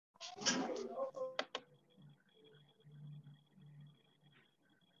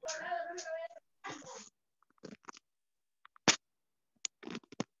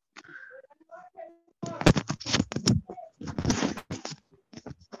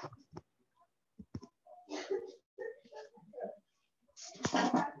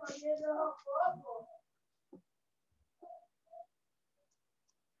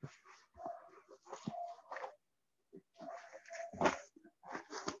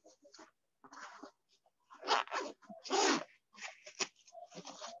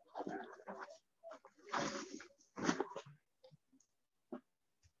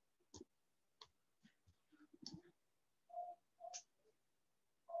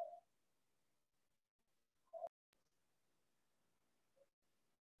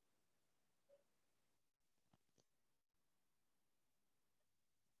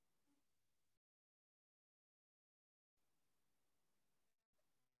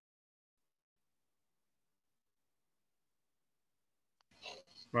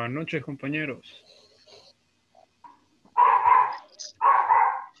Buenas noches, compañeros.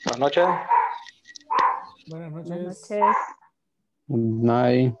 Buenas noches. Buenas noches. Buenas noches. Good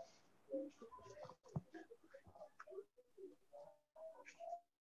night.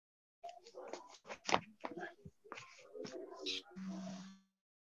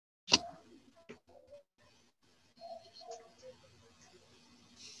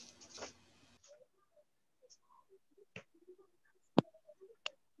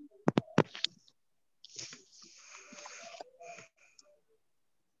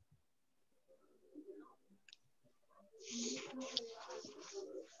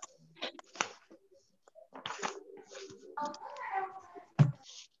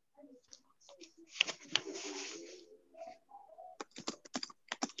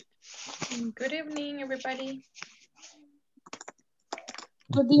 Good evening, everybody.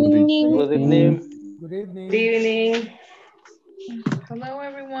 Good evening. Good evening. Good evening. Good evening. Hello,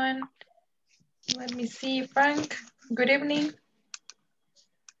 everyone. Let me see, Frank. Good evening.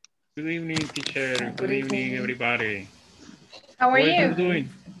 Good evening, teacher. Good evening, everybody. How are What you? you doing?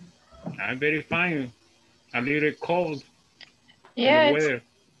 I'm very fine. A little cold. Yeah, The it's weather.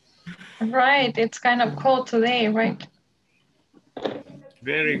 right. It's kind of cold today, right?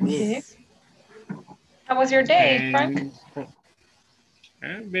 Very good. Okay. How was your day, Frank?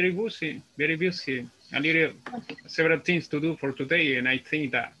 And very busy, very busy. A little, several things to do for today, and I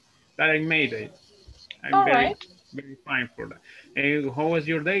think that I made it. I'm All very, right. very fine for that. And how was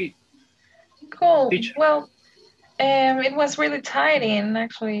your day? Cool. Teacher? Well, it was really tiring.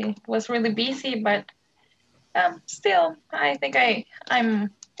 Actually, it was really busy, but still, I think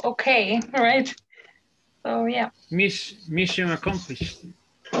I'm okay, right? So yeah. Mission accomplished.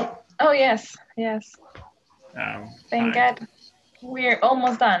 Oh yes, yes. Thank Fine. God. We're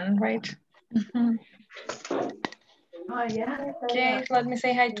almost done, right? Okay, let me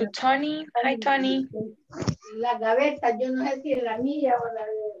say hi to Tony. Hi, Tony. La gaveta, yo no sé si es la mía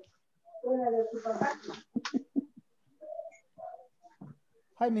o la de tu papá.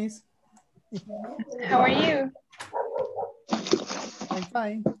 Hi, Miss. How are you? I'm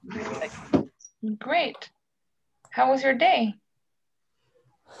fine. Great. How was your day?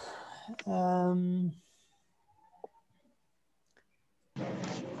 Un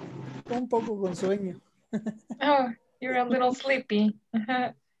poco con sueño. Oh, you're a little sleepy.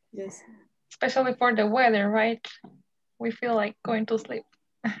 Yes. Especially for the weather, right? We feel like going to sleep.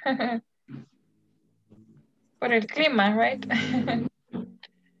 Por el clima, right?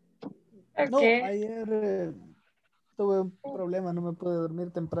 No, Okay. ayer tuve un problema, no me pude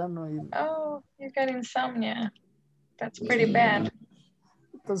dormir temprano y Oh, you got insomnia. That's pretty bad.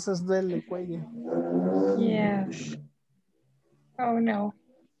 entonces duele el cuello. Yes. Oh no.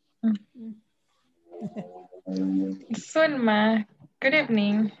 Sunma, good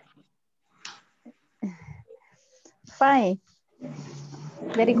evening. Fine.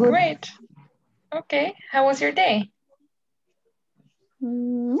 Very good. Great. Okay. How was your day?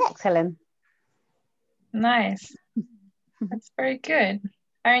 Excellent. Nice. That's very good.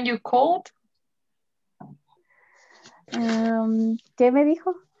 Aren't you cold? ¿Qué me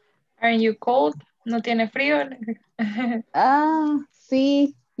dijo? Aren't you cold? ¿No tiene frío?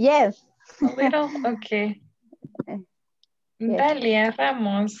 Sí. Yes. A little? Okay. Yes. Dalia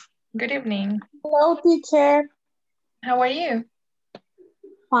Ramos, good evening. Hello, teacher. How are you?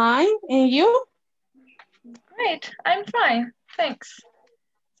 Fine. And you? Great. I'm fine. Thanks.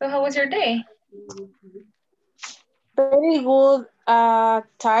 So how was your day? Very good.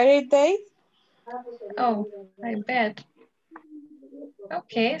 Tired day. Oh, I bet.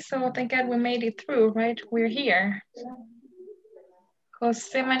 Okay, so thank God we made it through, right? We're here.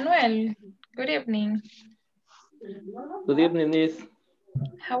 Jose Manuel, good evening. Good evening, Miss.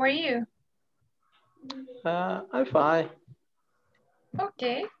 How are you? I'm fine.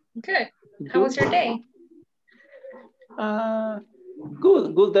 Okay, good. How was your day?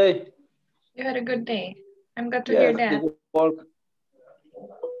 Good day. You had a good day. I'm glad to hear that. Good work.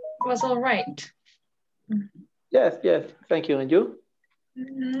 It was all right. Yes. Thank you. And you?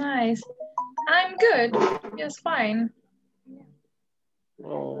 Nice. I'm good. Just fine.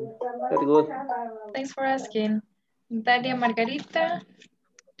 Oh, very good. Thanks for asking. Dalia Margarita,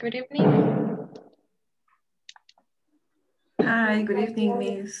 good evening. Hi, good evening,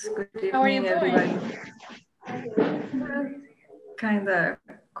 Miss. Good evening, How are you everybody. doing? Kind of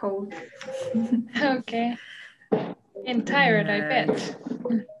cold. Okay. And tired, I bet.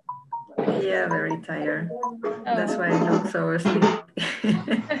 Yeah, very tired. Oh. That's why I look so sleepy.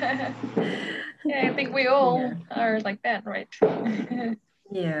 Yeah, I think we all are like that, right?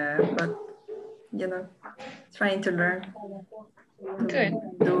 Yeah, but trying to learn. Good.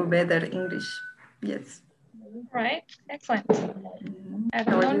 Do better English. Yes. Right. Excellent.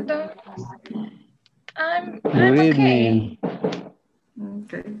 How are you? Arnoldo. I'm Good okay. evening.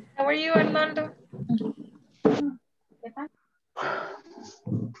 Okay. How are you, Arnoldo?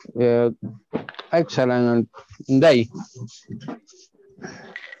 Excellent day.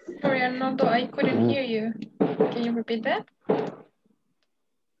 Sorry, Arnoldo, I couldn't hear you. Can you repeat that?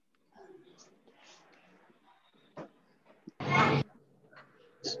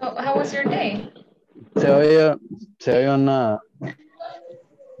 So, how was your day? Se oye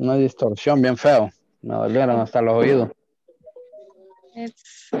una distorsión bien feo. Me dolieron hasta los oídos.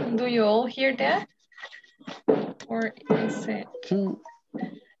 Do you all hear that? Or is it? No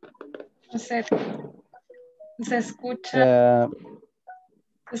sé. ¿Se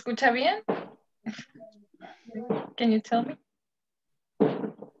escucha bien? Can you tell me?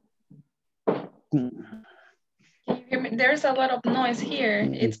 Can you hear me? There's a lot of noise here.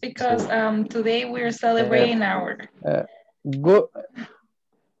 It's because today we're celebrating our. Good.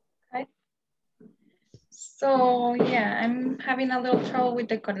 Okay. So yeah, I'm having a little trouble with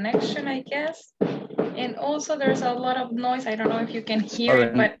the connection, I guess. And also there's a lot of noise. I don't know if you can hear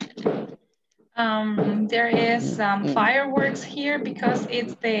it, but there is fireworks here because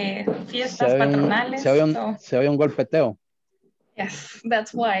it's the fiestas patronales. Se oye un golpeteo. Yes,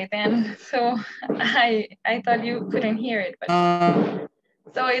 that's why then. So I thought you couldn't hear it, but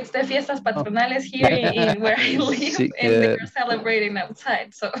so it's the fiestas patronales here in where I live, and they're celebrating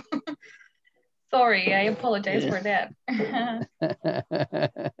outside. So sorry, I apologize for that.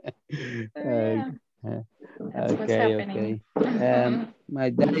 That's what's happening. Okay. My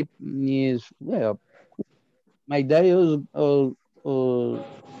day is my day is good.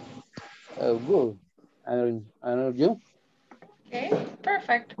 I know you. Okay,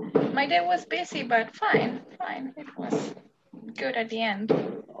 perfect. My day was busy, but fine. It was good at the end.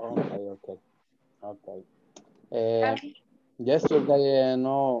 Okay. Yesterday,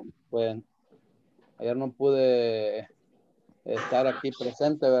 ayer no pude estar aquí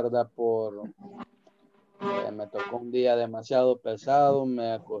presente, ¿verdad? Me tocó un día demasiado pesado,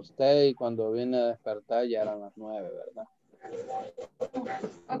 me acosté y cuando vine a despertar ya eran las 9, ¿verdad?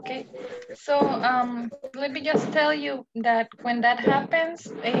 Okay, so let me just tell you that when that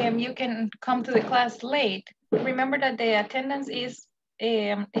happens, you can come to the class late. Remember that the attendance is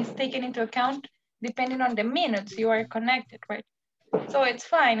taken into account depending on the minutes you are connected, right? So it's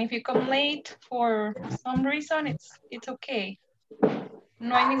fine if you come late for some reason. It's okay.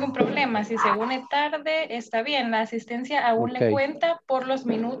 No hay ningún problema. Si se une tarde, está bien. La asistencia aún le cuenta por los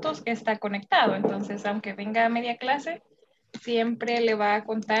minutos que está conectado. Entonces, aunque venga a media clase, siempre le va a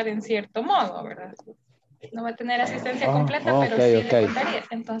contar en cierto modo, ¿verdad? No va a tener asistencia completa, pero sí le contaría.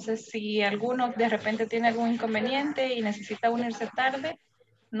 Entonces, si alguno de repente tiene algún inconveniente y necesita unirse tarde,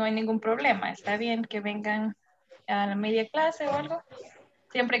 no hay ningún problema. Está bien que vengan a la media clase o algo,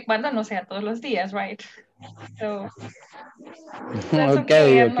 siempre y cuando no sea todos los días, right? So, that's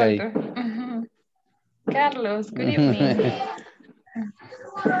okay. Carlos, good evening.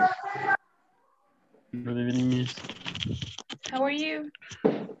 Good evening. How are you?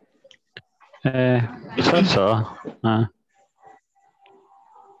 So.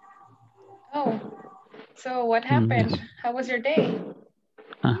 So what happened? Yes. How was your day?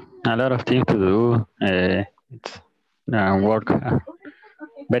 A lot of things to do. It's work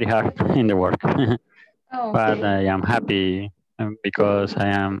very hard in the work. But I am happy because I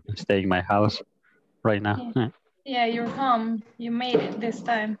am staying in my house right now. Yeah, you're home. You made it this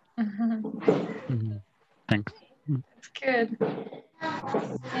time. Thanks. That's good.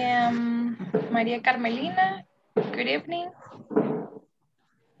 Maria Carmelina, good evening.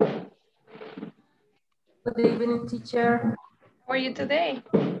 Good evening, teacher. How are you today?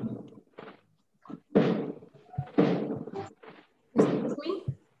 Excuse me?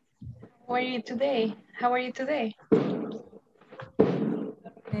 How are you today? How are you today?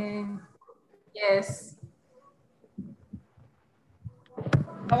 Yes.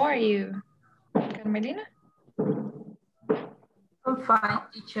 How are you, Carmelina? I'm fine,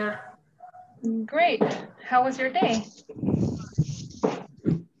 teacher. Great. How was your day?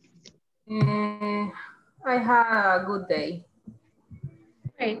 I had a good day.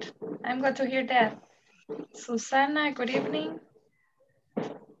 Great. I'm glad to hear that. Susana, good evening.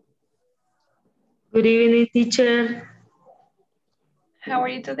 Good evening, teacher. How are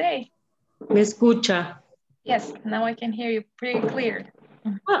you today? ¿Me escucha? Yes, now I can hear you pretty clear.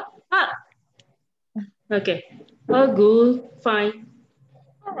 Okay. Oh, good, fine.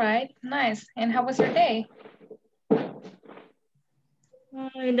 All right, nice. And how was your day?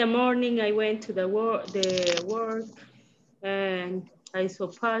 In the morning, I went to the work. and I saw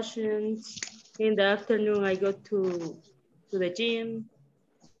patients. In the afternoon, I go to the gym.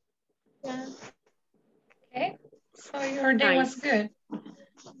 Yeah. Okay, so your day was good.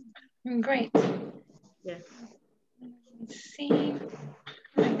 Great. Yeah. Let's see.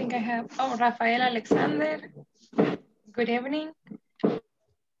 I think I have, oh, Rafael Alexander. Good evening.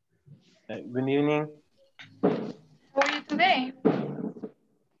 Good evening. How are you today?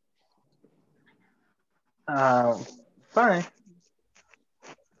 Fine.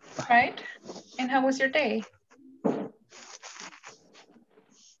 Right. And how was your day?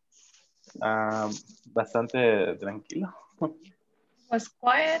 Bastante tranquilo. Was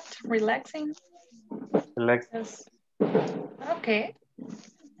quiet, relaxing? Relax. Yes. Okay.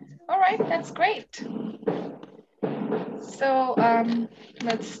 All right, that's great. So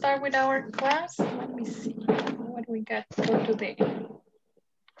let's start with our class. Let me see what we got for today.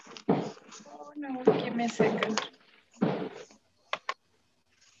 Oh no, give me a second.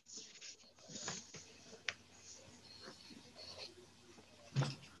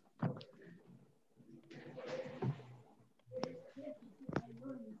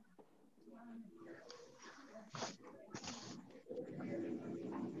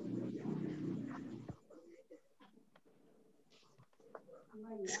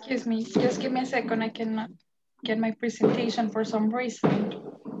 Excuse me, just give me a second. I cannot get my presentation for some reason.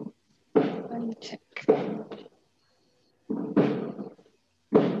 Let me check.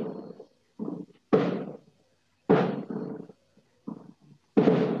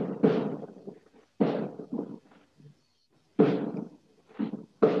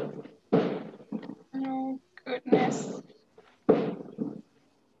 Oh, goodness.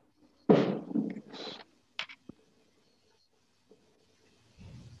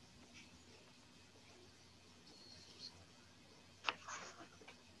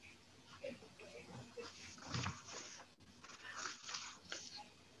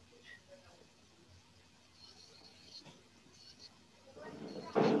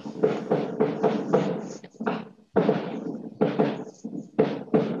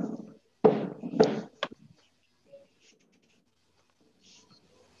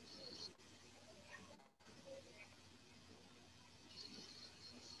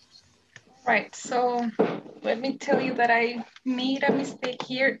 Right, so let me tell you that I made a mistake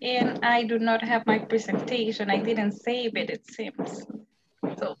here and I do not have my presentation. I didn't save it, it seems.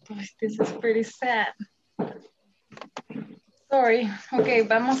 So this is pretty sad. Sorry. Ok,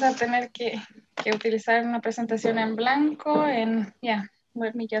 vamos a tener que utilizar una presentación en blanco and yeah,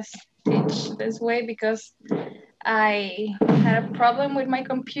 let me just teach this way because I had a problem with my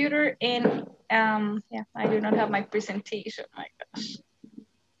computer and yeah, I do not have my presentation. My gosh.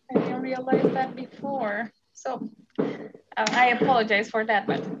 I didn't realize that before. So I apologize for that,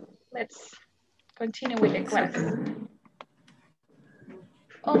 but let's continue with the class.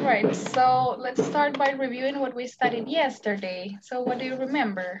 All right, so let's start by reviewing what we studied yesterday. So what do you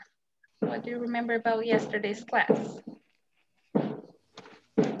remember? What do you remember about yesterday's class?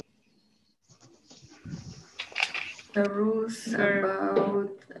 The rules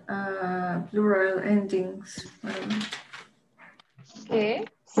about plural endings. Okay,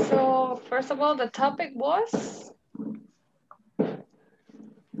 so first of all, the topic was?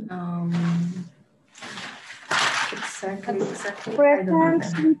 Exactly. Present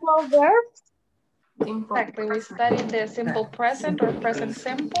simple verbs. Exactly, we studied the simple present or present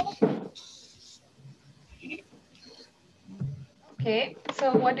simple. Okay,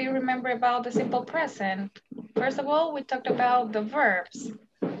 so what do you remember about the simple present? First of all, we talked about the verbs.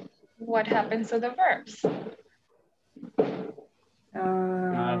 What happens to the verbs?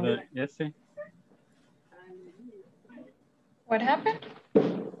 Ese. What happened?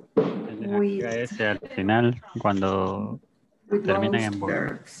 Ese al final cuando terminan en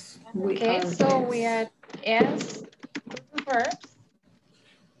verbs. Okay, so we add S to the verbs.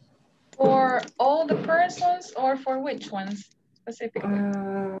 For all the persons or for which ones specifically?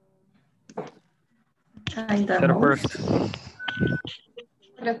 Third person.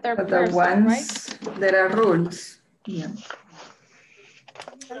 The third But person, the ones right? that are rules. Yeah.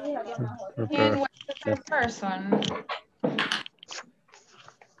 And what's the third person? What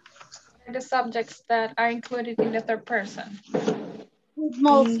are the subjects that are included in the third person?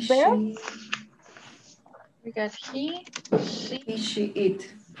 Most verbs. We got he, she,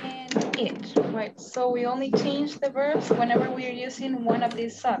 it. And it, right? So we only change the verbs whenever we are using one of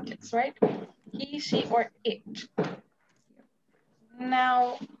these subjects, right? He, she, or it.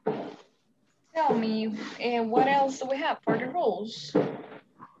 Now, tell me, what else do we have for the rules?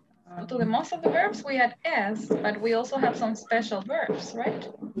 To the most of the verbs, we had S, but we also have some special verbs, right?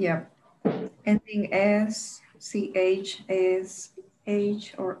 Yeah. Ending S, CH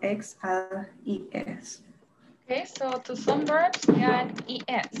or XLES. Okay, so to some verbs we add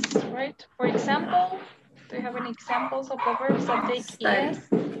ES, right? For example, do you have any examples of the verbs that take Study. ES?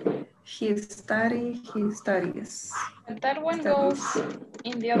 He studies. And that one goes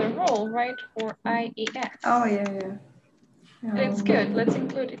in the other role, right? For IES. Oh, yeah. It's good. Let's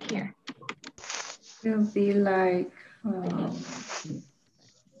include it here. It'll be like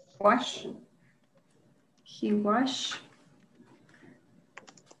wash. He wash.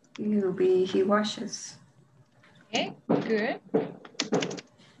 It'll be he washes. Okay, good.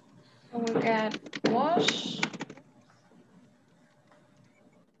 So we got wash,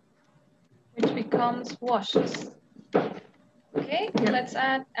 which becomes washes. Okay, let's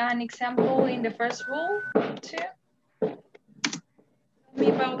add an example in the first rule too. Tell me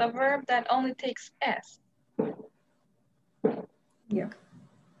about a verb that only takes S. Yeah.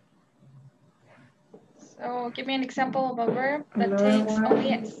 So give me an example of a verb that takes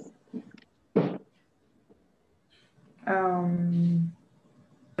only S.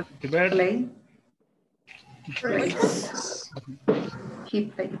 Play. Plays. He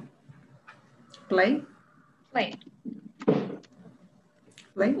played. Play. Play.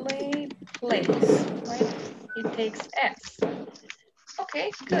 Play. Play. Plays. Right? It takes S.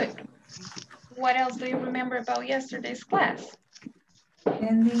 Okay, good. What else do you remember about yesterday's class?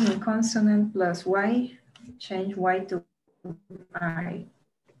 Ending in consonant plus Y. Change Y to I.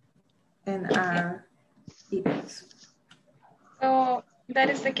 And ES. So that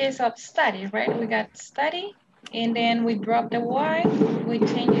is the case of study, right? We got study, and then we drop the Y, we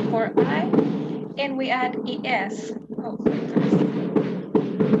change it for I, and we add ES. Oh,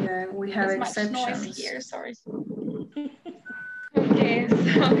 yeah, we have there's exceptions. much noise here, sorry. Okay,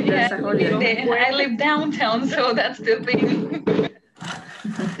 so yeah, I live downtown, so that's the thing.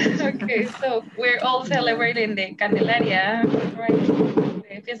 Okay, so we're all celebrating the Candelaria, right?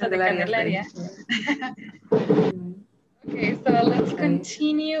 The Fiesta de Candelaria. Okay, so let's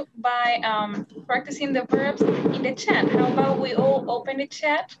continue by practicing the verbs in the chat. How about we all open the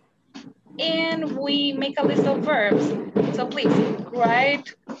chat and we make a list of verbs. So please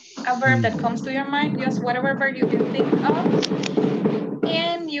write a verb that comes to your mind, just whatever verb you can think of,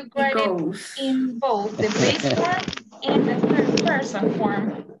 and you write it in both the base form and the third person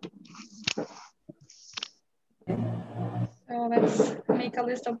form. So let's make a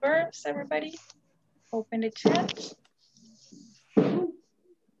list of verbs, everybody. Open the chat.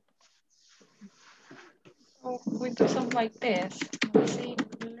 So we do something like this. Let's see,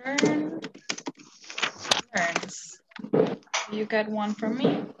 learns. You got one from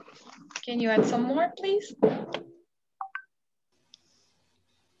me. Can you add some more, please?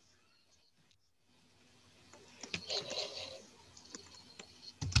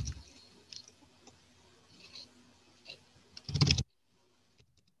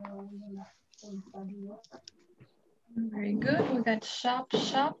 Very good. We got shop,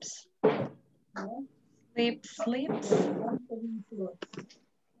 shops. Sleep, sleeps.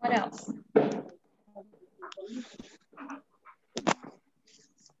 What else?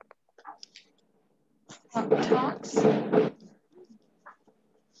 Talk, talks.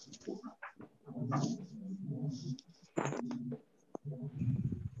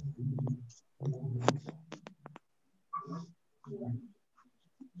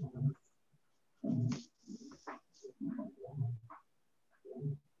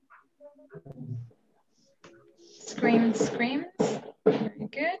 Scream, screams. Very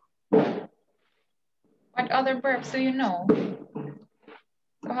good. What other verbs do you know?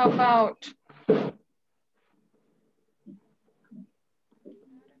 So how about,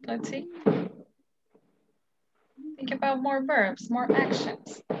 let's see. Think about more verbs, more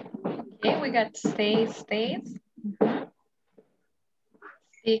actions. Okay, we got stay, stays.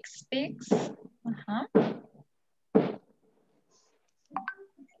 Speak, speaks.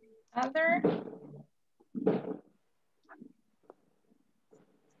 Other.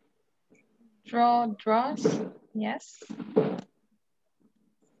 Draw, draws. Yes.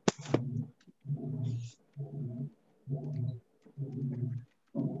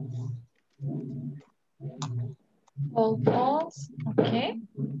 Fall, falls. Okay.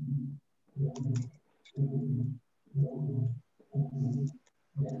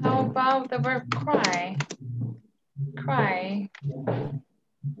 How about the verb cry? Cry.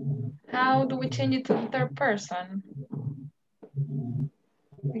 How do we change it to the third person?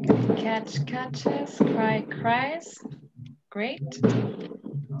 We got catch, catches, cry, cries. Great.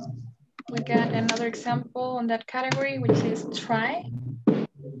 We got another example on that category, which is try.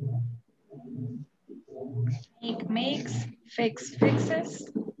 Make, makes, fix, fixes.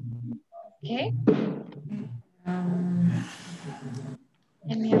 Okay.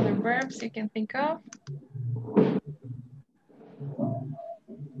 Any other verbs you can think of?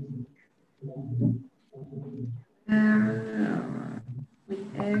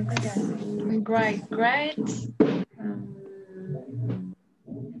 With X. Great, great.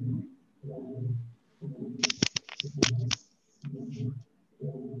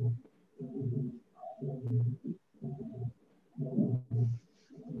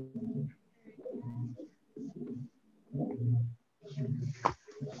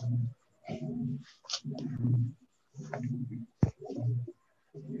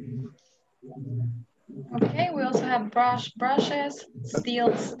 Okay, we also have brush, brushes,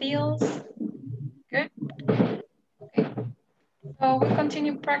 steal, steals. Good. Okay. So we'll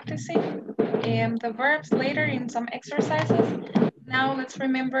continue practicing the verbs later in some exercises. Now let's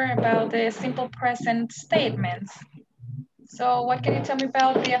remember about the simple present statements. So what can you tell me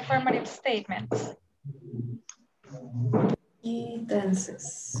about the affirmative statements?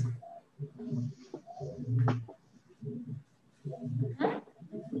 Tenses.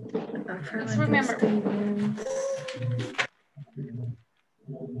 Let's remember.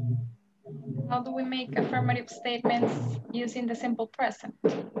 How do we make affirmative statements using the simple present?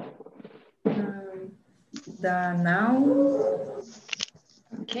 The noun.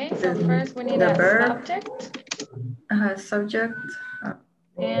 Okay, so first we need a verb, subject. Subject.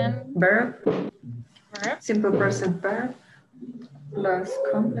 And verb. Simple present verb. Plus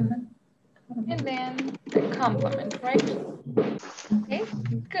complement. And then the complement, right? Okay,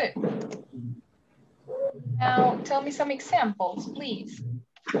 good. Now tell me some examples, please.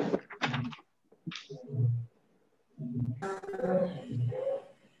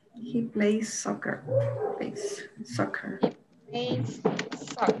 He plays soccer. Plays soccer. He plays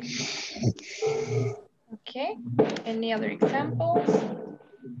soccer. Okay, any other examples?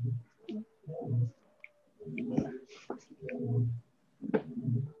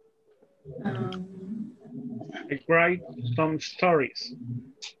 I write some stories.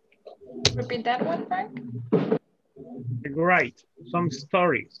 Repeat that one, Frank. I write some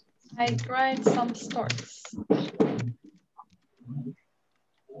stories. I write some stories.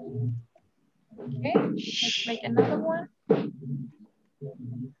 Okay, let's make another one.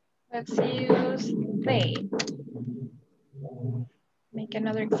 Let's use they. Make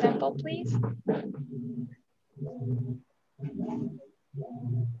another example, please.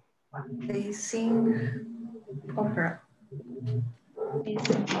 They sing opera. They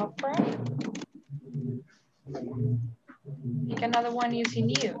sing opera. Make another one using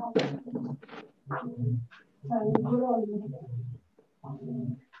you.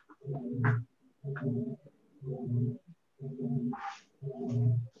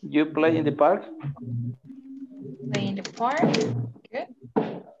 You play in the park? Play in the park. Good.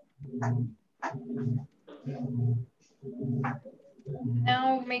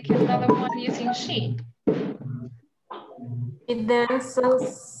 Now make another one using she. It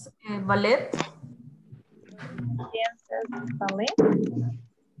dances ballet. Dances ballet.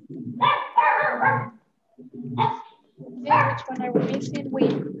 Okay, which one are we missing?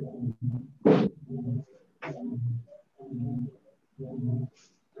 Wait.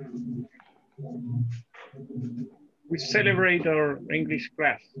 We celebrate our English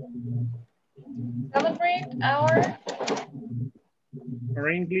class. Celebrate our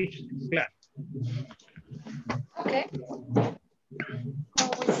English class. Okay. So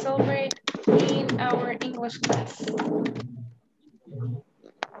we celebrate in our English class.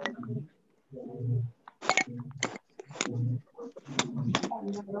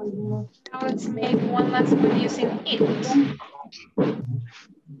 Now let's make one last one using it.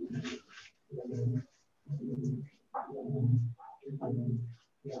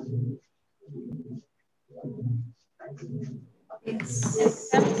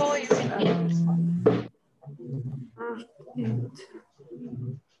 Example using it.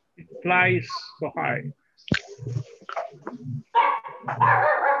 It flies so high.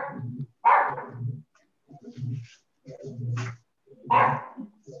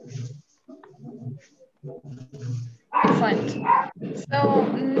 Excellent. So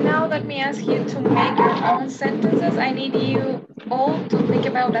now let me ask you to make your own sentences. I need you all to think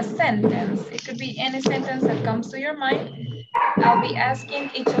about a sentence. It could be any sentence that comes to your mind. I'll be asking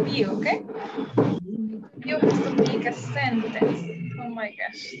each of you, okay? You have to make a sentence. Oh my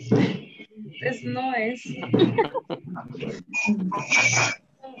gosh. This noise. So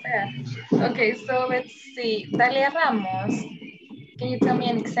bad. Okay, so let's see. Dalia Ramos, can you tell me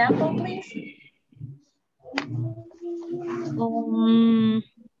an example, please?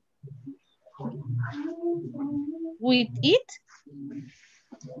 With it?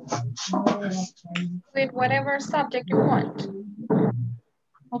 With whatever subject you want.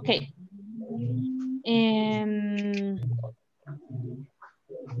 Okay.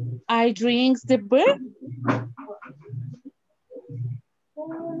 I drink the beer.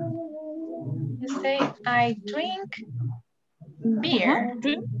 You say, I drink beer.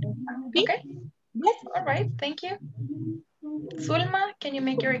 Drink. Okay. Yes. All right, thank you. Sulma, can you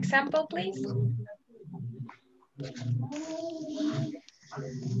make your example, please?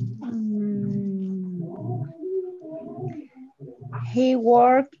 He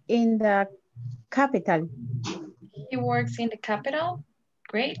worked in the capital. He works in the capital.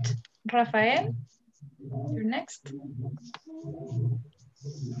 Great. Rafael, you're next.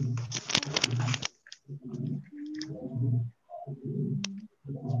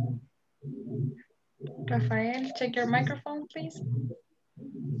 Rafael, check your microphone, please.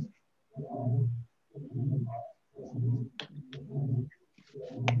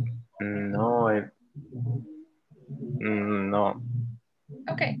 No, no.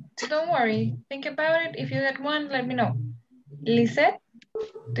 Okay, don't worry. Think about it. If you get one, let me know. Lisette,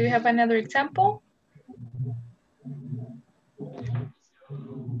 do you have another example?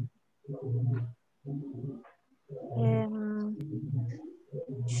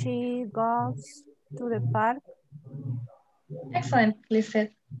 She goes to the park. Excellent,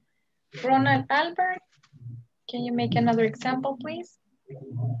 Lisette. Ronald Albert, can you make another example, please?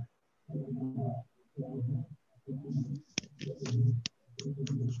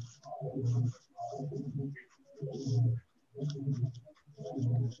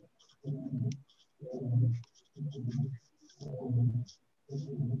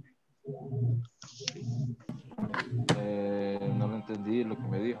 No lo entendí lo que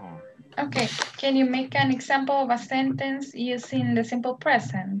me dijo. Okay, can you make an example of a sentence using the simple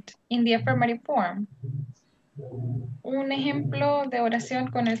present in the affirmative form? Un ejemplo de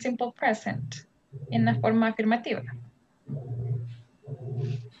oración con el simple present en la forma afirmativa.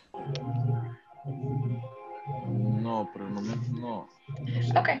 No, por el momento no.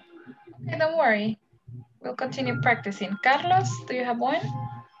 Okay, don't worry. We'll continue practicing. Carlos, do you have one?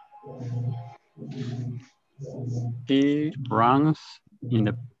 He runs in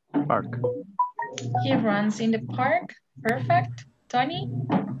the park. He runs in the park. Perfect. Tony,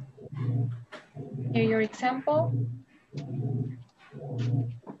 here your example.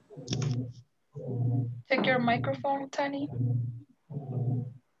 Check your microphone, Tony.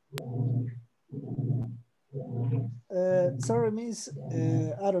 Sorry, miss.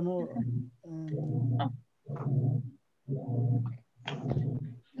 I don't know.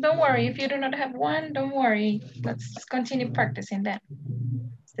 Don't worry, if you do not have one, don't worry. Let's just continue practicing then.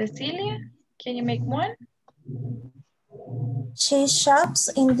 Cecilia, can you make one? She shops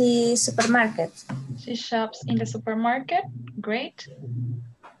in the supermarket. She shops in the supermarket. Great.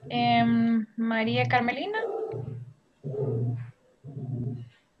 Maria Carmelina?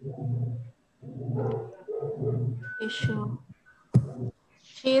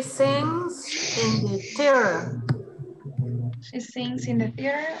 She sings in the theater. She sings in the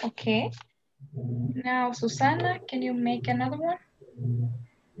theater. Okay. Now, Susana, can you make another one?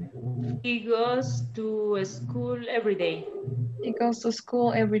 He goes to school every day. He goes to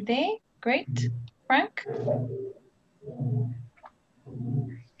school every day. Great. Frank?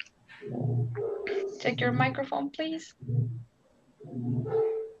 Check your microphone, please.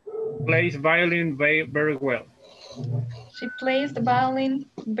 Plays violin very well. She plays the violin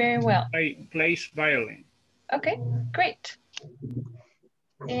very well. Plays violin. Okay, great.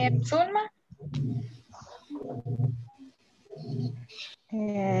 And Zulma?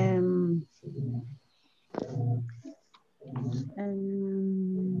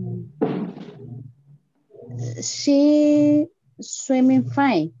 She swimming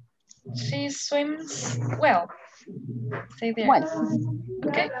fine. She swims well. Say there. Well.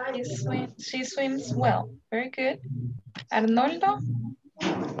 Okay, she swims well. Very good. Arnoldo,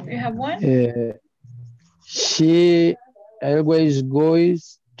 do you have one? She always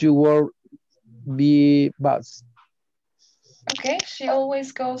goes to work by bus. Okay, she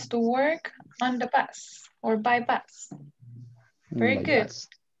always goes to work on the bus or by bus. Very good. Bus.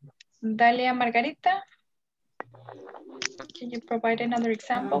 Dalia Margarita, can you provide another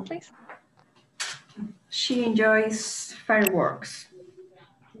example, please? She enjoys fireworks.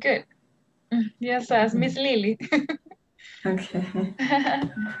 Good. Yes, as Miss Lily. Okay.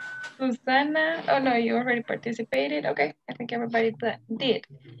 Susana, oh no, you already participated. Okay, I think everybody did.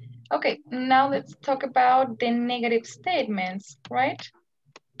 Okay, now let's talk about the negative statements, right?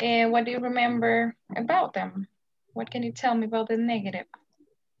 What do you remember about them? What can you tell me about the negative?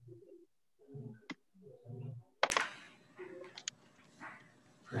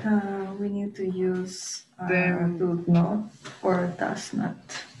 We need to use do not or does not.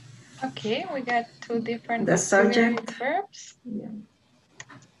 Okay, we got two different The auxiliary subject. verbs.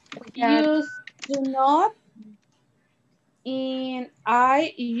 Yeah. Use do not in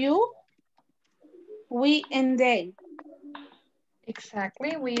I, you, we, and they.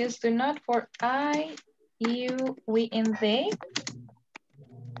 Exactly. We use do not for I, you, we, and they.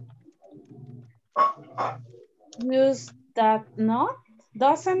 Use that not,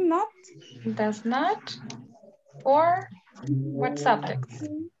 doesn't not. Does not. Or what subjects?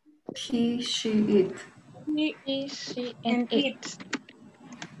 He, she, it. He, she, and it.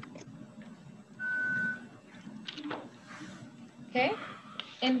 Okay.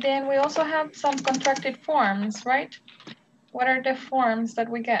 And then we also have some contracted forms, right? What are the forms that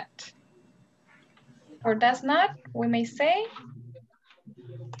we get? For does not, we may say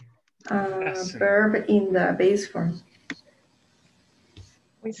verb in the base form.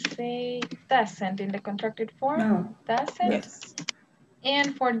 we say doesn't in the contracted form. No. Doesn't. Yes.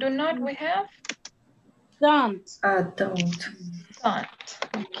 And for do not, we have don't. Don't. Don't.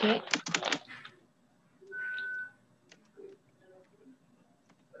 Okay.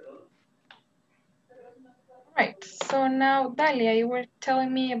 Right. So now, Dalia, you were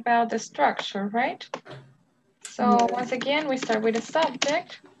telling me about the structure, right? So once again, we start with the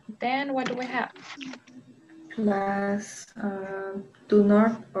subject. Then what do we have? Plus do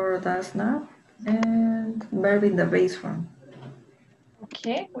not or does not, and verb in the base form.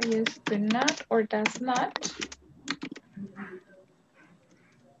 Okay, we use do not or does not.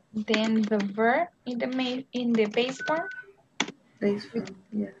 Then the verb in the base form. Base form,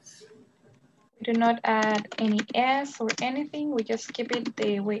 yes. We do not add any s or anything. We just keep it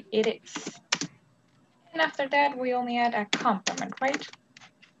the way it is. And after that, we only add a complement, right?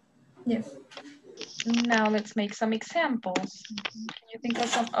 Yes. Now let's make some examples. Can you think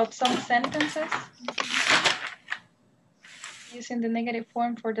of some sentences using the negative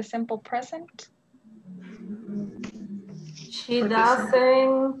form for the simple present? She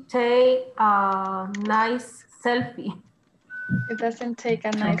doesn't take a nice selfie. It doesn't take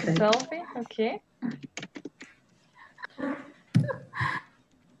a nice selfie, okay.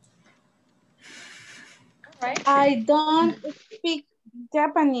 Right. I don't speak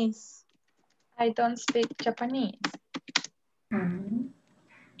Japanese. I don't speak Japanese.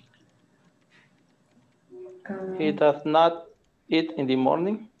 He does not eat in the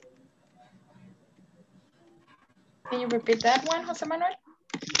morning. Can you repeat that one, Jose Manuel?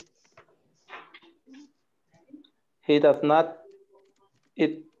 He does not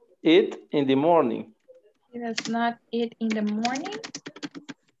eat in the morning. He does not eat in the morning.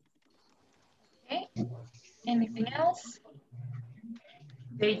 Okay. Anything else?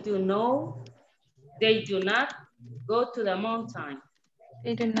 They do not go to the mountain.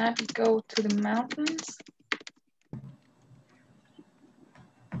 They do not go to the mountains.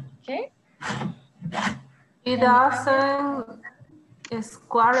 Okay. He doesn't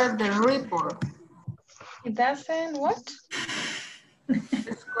square the report. He doesn't what?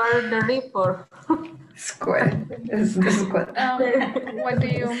 Square the report. Square. What do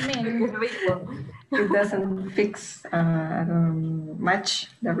you mean? It doesn't fix, match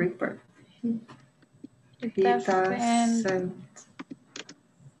the report. He doesn't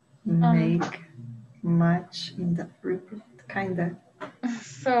make much in the report, kinda.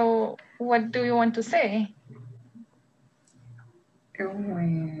 So what do you want to say?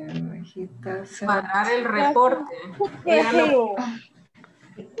 Well, he doesn't. Cuadrar el reporte.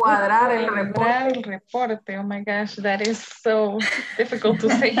 Cuadrar el reporte. Oh my gosh, that is so difficult to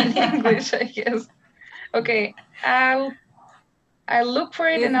say in English, I guess. Okay, I'll look for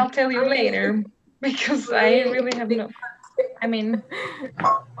it and I'll tell you later because I really have no. I mean,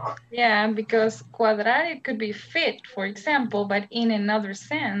 yeah, because cuadrar, it could be fit, for example, but in another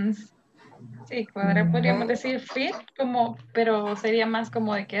sense. Sí, cuadrar podríamos decir fit, pero sería más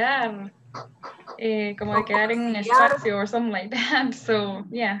como de quedar. Como de quedar en un espacio or something like that. So,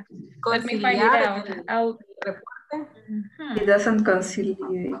 yeah, let me find it out. It doesn't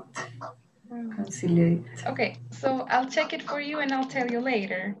conciliate. Okay, so I'll check it for you and I'll tell you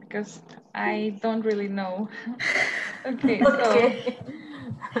later because I don't really know. Okay,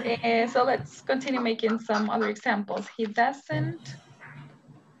 so let's continue making some other examples. He doesn't.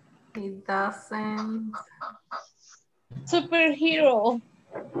 Superhero.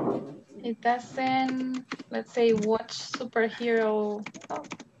 It doesn't, let's say, watch superhero.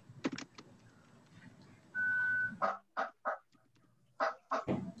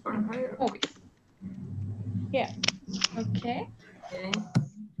 Movies. Yeah. Okay.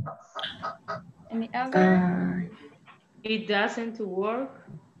 Any other? It doesn't work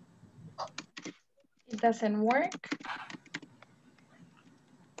It doesn't work.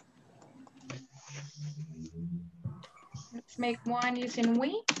 Let's make one using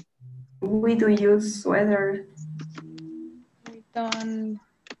we. We do use sweater. We don't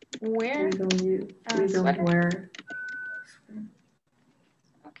wear. We don't wear.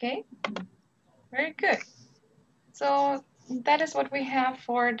 Okay, very good. So that is what we have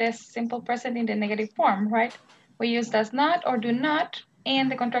for the simple present in the negative form, right? We use does not or do not,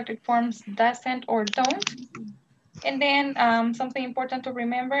 and the contracted forms doesn't or don't. And then something important to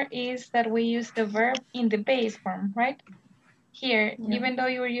remember is that we use the verb in the base form, right? Here, even though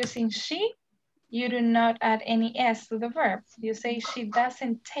you're using she, you do not add any S to the verb. You say she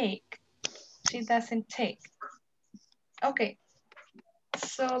doesn't take. She doesn't take. Okay,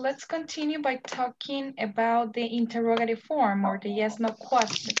 so let's continue by talking about the interrogative form or the yes-no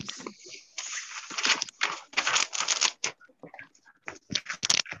questions.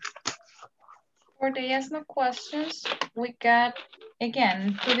 For the yes-no questions, we got,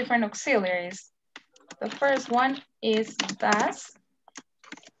 again, two different auxiliaries. The first one is does,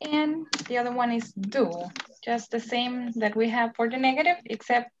 and the other one is do. Just the same that we have for the negative,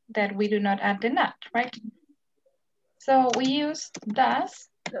 except that we do not add the not, right? So we use does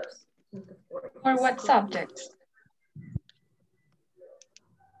for what subjects?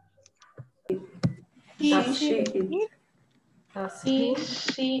 Does she, He,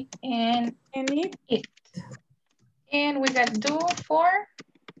 she, and it. And we got do for?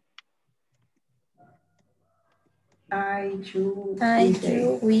 I, you,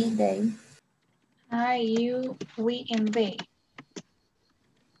 we, they. I, you, we, and they.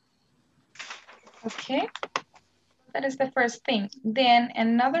 Okay, that is the first thing. Then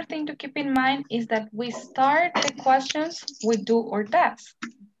another thing to keep in mind is that we start the questions with do or does.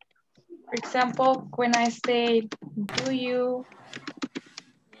 For example, when I say, do you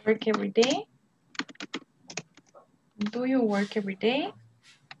work every day? Do you work every day?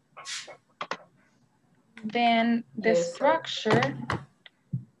 Then the structure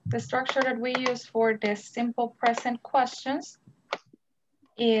that we use for the simple present questions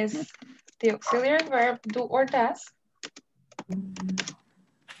is the auxiliary verb do or does.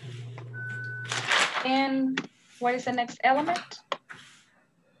 And what is the next element?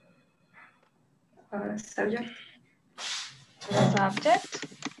 Subject. Subject.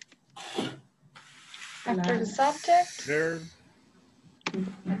 After the subject, Verb.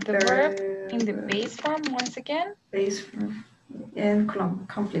 the verb in the base form once again. Base form and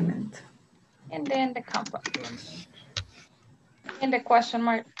complement. And then the complement. And the question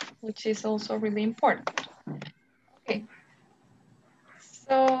mark, which is also really important. Okay.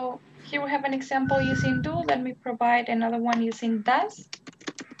 So here we have an example using do. Let me provide another one using does.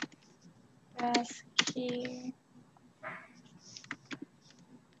 Does he?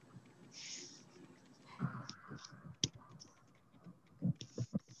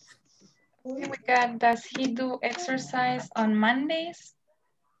 Here we got, does he do exercise on Mondays,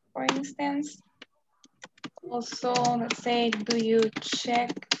 for instance? Also, let's say, do you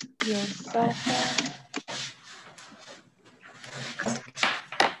check your cell phone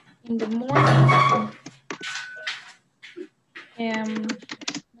in the morning?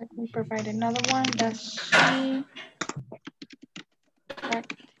 Let me provide another one. Does she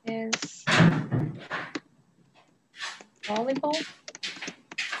practice volleyball?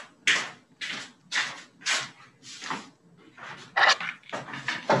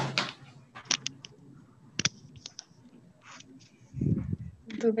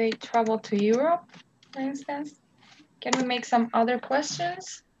 Do they travel to Europe, for instance? Can we make some other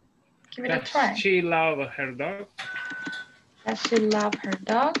questions? Give it a try. Does she love her dog? Does she love her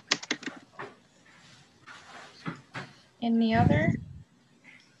dog? Any other?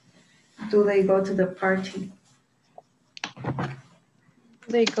 Do they go to the party? Do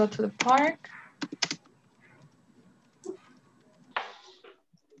they go to the park?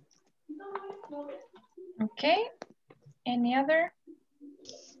 Okay. Any other?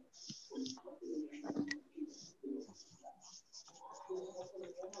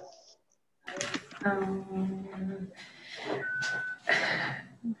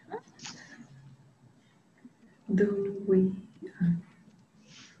 Do we?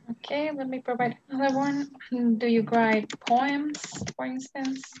 Okay, let me provide another one. Do you write poems, for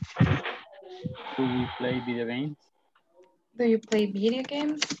instance? Do we play video games? Do you play video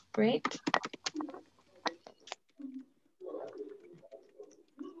games? Great.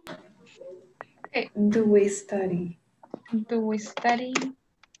 Okay. Do we study? Do we study?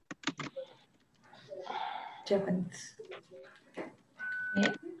 Japanese.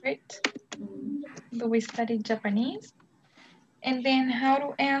 Okay, great. Do we study Japanese? And then how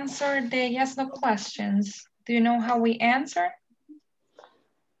to answer the yes, no questions. Do you know how we answer?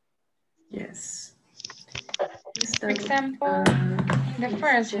 Yes. For example, the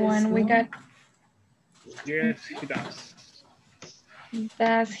first one we got. Yes, he does.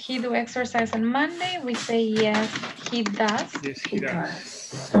 Does he do exercise on Monday? We say yes, he does. Yes, he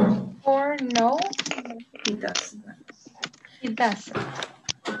does. Or no, he doesn't. He doesn't.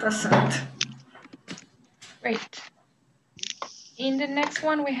 He doesn't. Great. In the next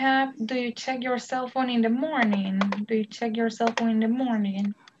one we have, do you check your cell phone in the morning? Do you check your cell phone in the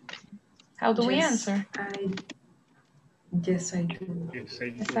morning? How do we answer? Yes, I do. Yes, I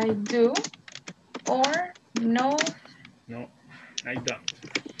do. Yes, I do. Or no. No, I don't.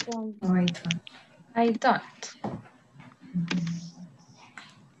 No, I don't. I don't.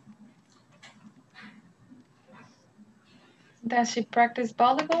 Does she practice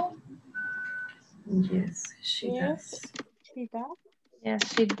volleyball? Yes, she does. She does.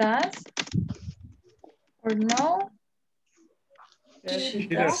 Yes, she does. Or no? She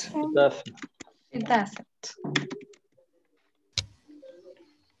doesn't. She doesn't.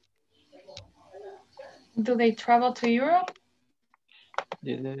 Do they travel to Europe?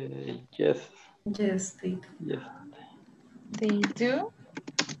 Yes. Yes, they do. Yes. They do.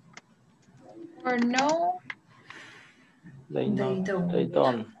 Or no? They don't.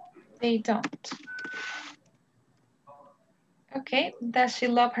 They don't. Okay, does she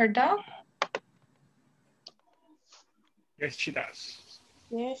love her dog? Yes, she does.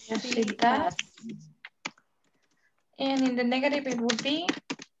 Yes, Yes, she does. And in the negative, it would be?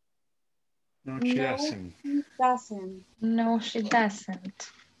 No, she doesn't. She doesn't. No, she doesn't.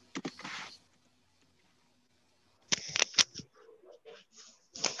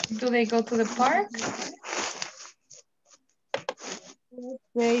 Do they go to the park?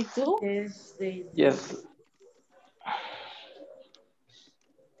 They do. Yes, they do. Yes.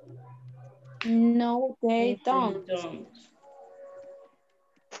 No, they don't.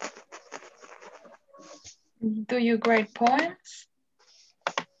 Do you grade poems?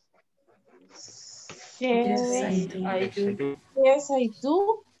 Yes, I do. I do. Yes, I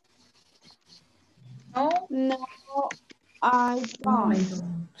do. No? No, I No, I don't.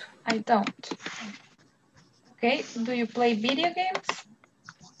 don't. I don't. Okay, do you play video games?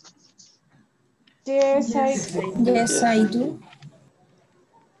 Yes, I Yes, do. Yes, I do.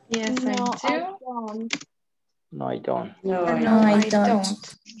 Yes, No, I do. don't. No, I don't. No, Or I no, I don't.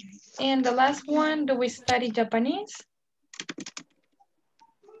 don't. And the last one, do we study Japanese?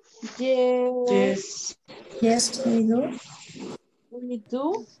 Yes, Yes, we do. we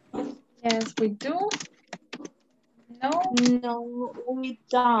do. Yes, we do. No, No, we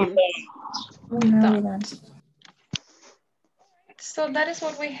don't. we No, we don't. don't. So that is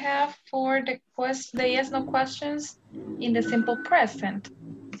what we have for the yes, no questions in the simple present.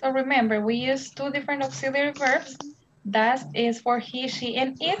 So remember, we use two different auxiliary verbs. Das is for he, she,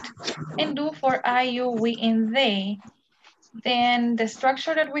 and it, and do for I, you, we, and they. Then the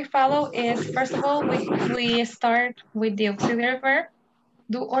structure that we follow is, first of all, we start with the auxiliary verb,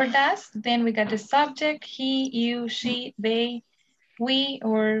 do or does. Then we got the subject, he, you, she, they, we,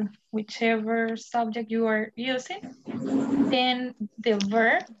 or whichever subject you are using. Then the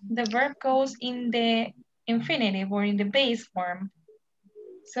verb goes in the infinitive or in the base form.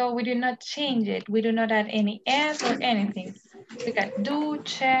 So we do not change it. We do not add any s or anything. We got do,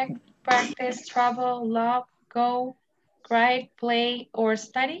 check, practice, travel, love, go, write, play, or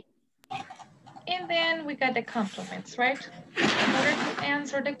study. And then we got the complements, right? In order to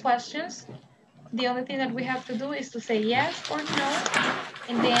answer the questions, the only thing that we have to do is to say yes or no.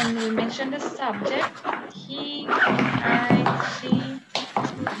 And then we mention the subject, he, I, she,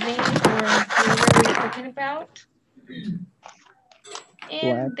 they, or whoever we're talking about.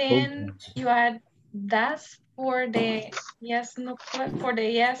 And then you add does for the yes, no, for the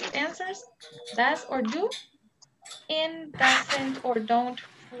yes answers, does or do, and doesn't or don't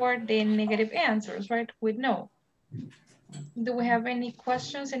for the negative answers, right, with no. Do we have any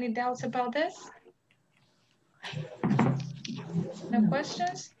questions, any doubts about this? No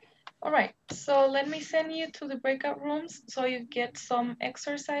questions? All right, so let me send you to the breakout rooms so you get some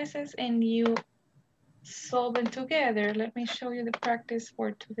exercises and you solve them together. Let me show you the practice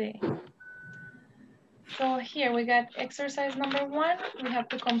for today. So here we got exercise number 1. We have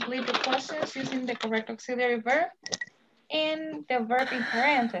to complete the questions using the correct auxiliary verb and the verb in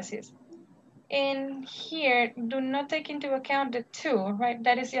parentheses. And here, do not take into account the to, right?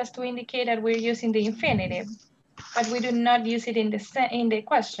 That is just to indicate that we're using the infinitive, but we do not use it in the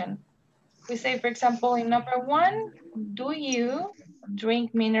question. We say, for example, in number 1, do you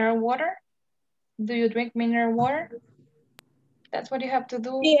drink mineral water? Do you drink mineral water? That's what you have to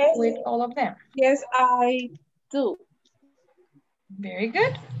do Yes. with all of them. Yes, I do. Very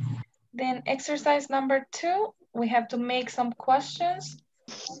good. Then exercise number 2, we have to make some questions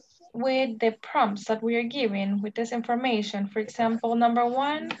with the prompts that we are given with this information. For example, number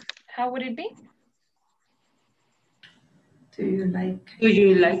 1, how would it be? Do you like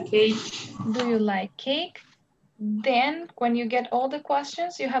cake? Do you like cake? Then when you get all the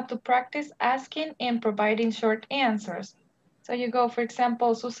questions, you have to practice asking and providing short answers. So you go, for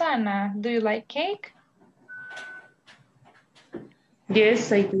example, Susana, do you like cake?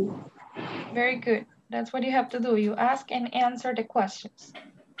 Yes, I do. Very good. That's what you have to do. You ask and answer the questions.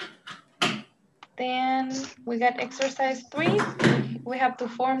 Then we got exercise 3. We have to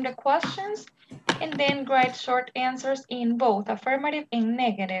form the questions and then write short answers in both affirmative and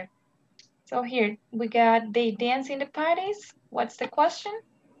negative. So here we got, they dance in the parties. What's the question?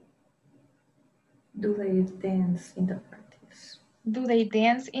 Do they dance in the parties? Do they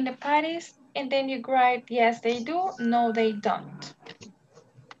dance in the parties? And then you write, yes, they do. No, they don't.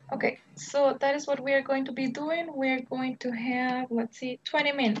 Okay, so that is what we are going to be doing. We're going to have, let's see,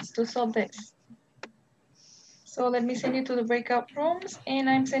 20 minutes to solve this. So let me send you to the breakout rooms, and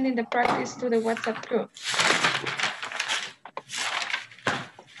I'm sending the practice to the WhatsApp group.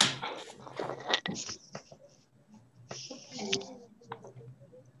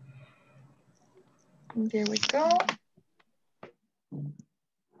 There we go.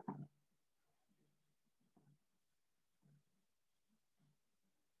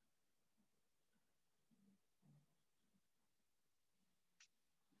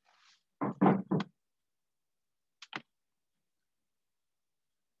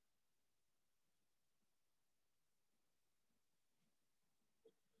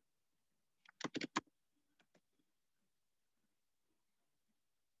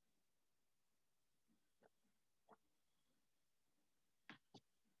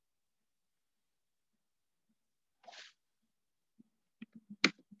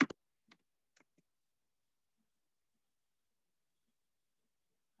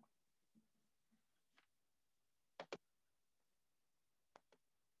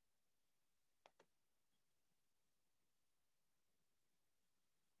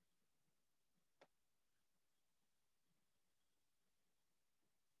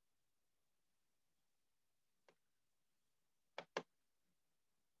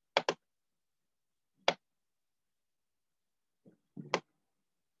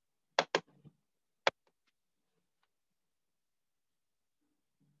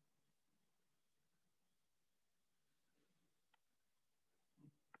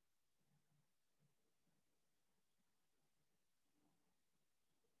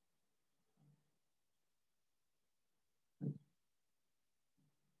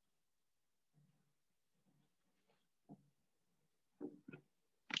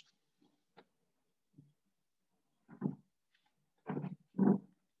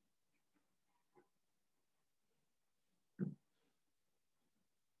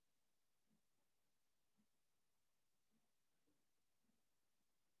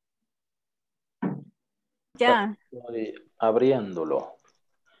 Ya. Estoy abriéndolo.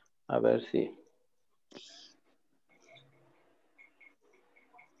 A ver si.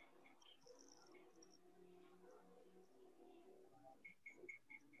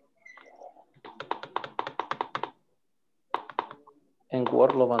 En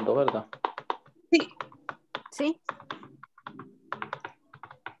Word lo mando, ¿verdad? Sí. Sí.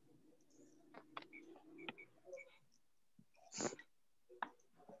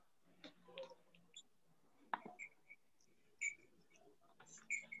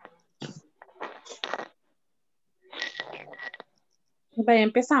 Vaya,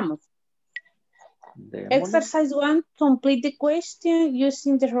 empezamos. Exercise 1, complete the question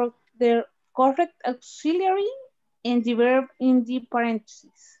using the correct auxiliary and the verb in the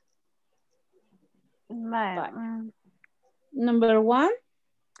parentheses. Vale. Number 1.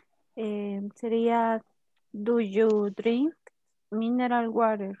 Sería, do you drink mineral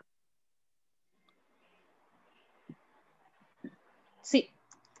water? Sí.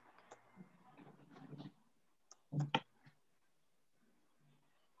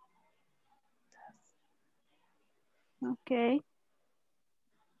 Okay.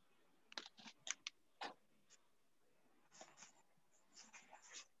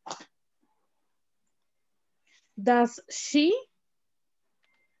 Does she?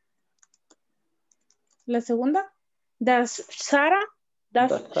 La segunda. Does Sarah?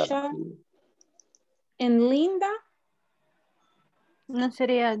 Does Sarah? And Linda? No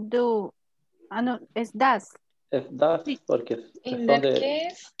sería do. Ah, no, es does. Es does, porque In son that de...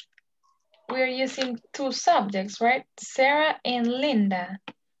 case, we're using two subjects, right? Sarah and Linda.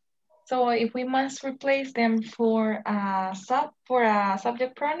 So if we must replace them for a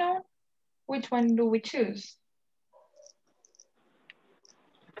subject pronoun, which one do we choose?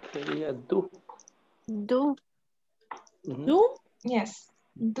 Sería do. Do. Do? Yes.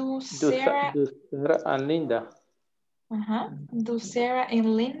 Do Sarah. Do Sarah and Linda. Do Sarah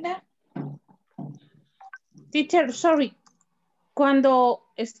and Linda. Teacher, sorry. Cuando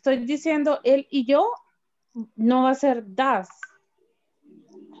estoy diciendo él y yo, no va a ser does.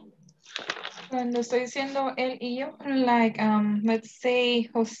 Cuando estoy diciendo él y yo, like, let's say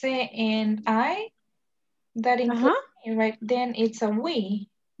Jose and I, that includes me, right? Then it's a we.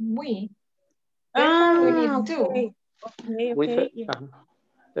 We. Therefore, we need do. Okay.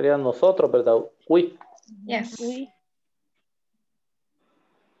 Sería nosotros, ¿verdad? We. Yes. We.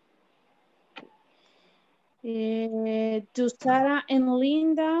 Do Sarah and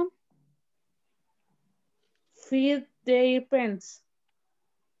Linda feed their pets?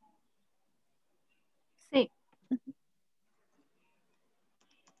 Sí.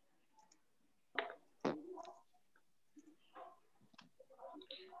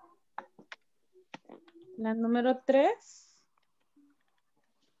 La número 3.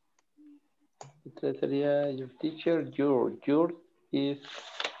 Entonces sería your teacher, your is.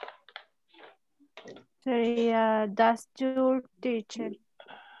 Sería does your teacher.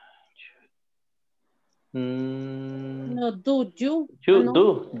 No, do you. You no.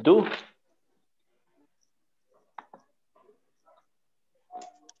 do.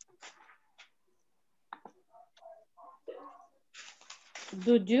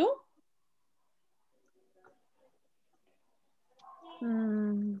 Do you?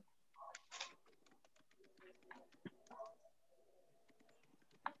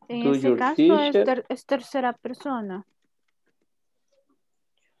 En Do este your caso teacher. es tercera persona.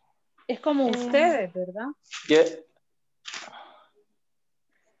 Es como ustedes, ¿verdad? Yeah.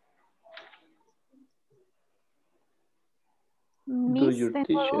 Miss, your tengo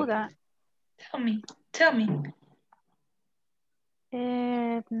teacher. duda. Tell me.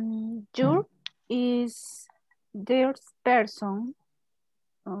 Your is their person.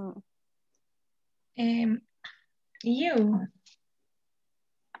 You. You.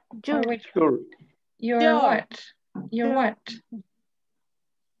 Sure. You're what? You're what?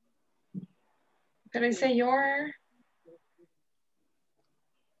 Pero dice your.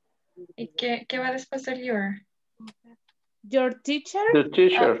 ¿Y qué va después del your? Your teacher? The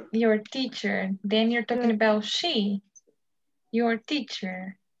teacher. Your teacher. Then you're talking about she. Your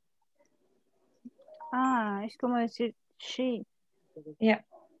teacher. Es como decir she. Yeah.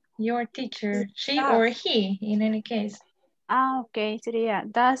 Your teacher. She or he, in any case. Ok. Sería,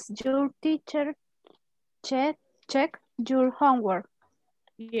 does your teacher check your homework?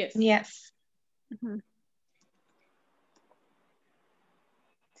 Yes. Yes.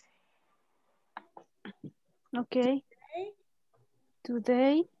 Okay.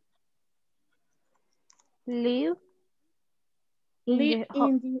 Today, live in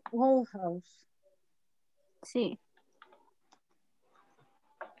the whole house. Sí.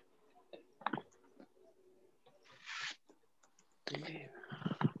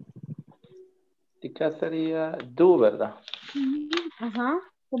 The cat sería do, ¿verdad? Ajá.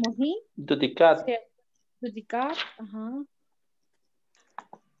 Como he. Do the cat. Sí. Do the cat. Ajá.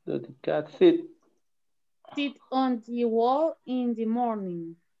 Do the cat sit. Sit on the wall in the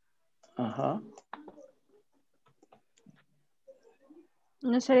morning. Ajá.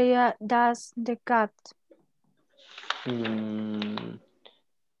 No sería does the cat.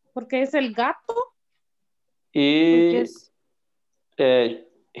 Porque es el gato. Y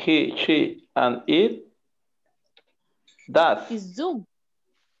he, she, and it does. Is do.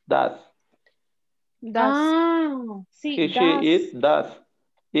 Does. Sí, He, does. she, it does.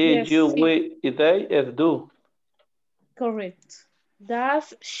 Yes, You, sí. we, they, es do. Correct.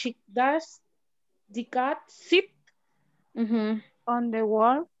 Does the cat sit on the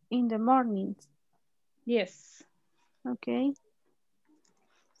wall in the mornings? Yes. Okay.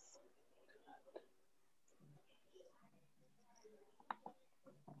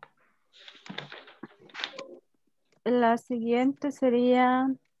 La siguiente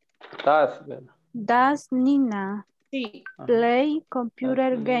sería does Nina play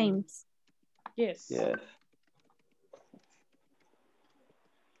computer games? Yes. Yes.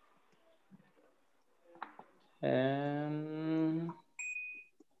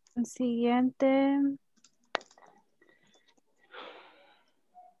 Siguiente.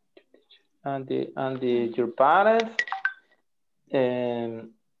 Your parents, the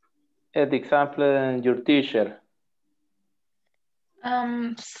example, your teacher.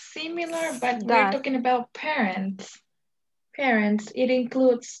 Similar, but we're talking about parents. Parents, it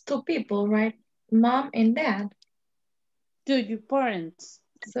includes two people, right? Mom and dad. Do your parents.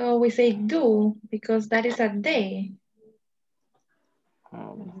 So we say do because that is a they.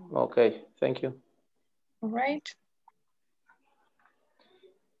 Okay, thank you. All right.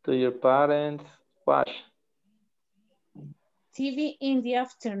 Do your parents watch TV in the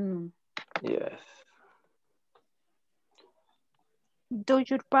afternoon? Yes. Do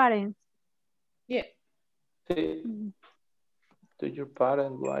your parents? Yeah. Sí. Do your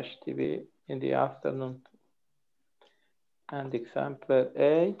parents watch TV in the afternoon? And example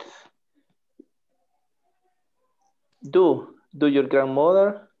 8. Do your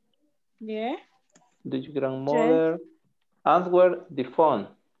grandmother? Yeah. Do your grandmother answer the phone?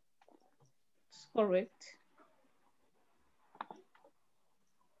 That's correct.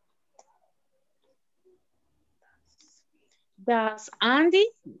 Does Andy?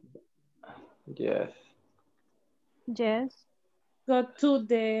 Yes. Yes. Go to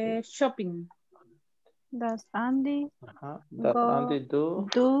the shopping? Does Andy Does Andy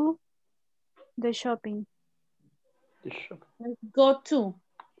do the shopping? The shop. Go to.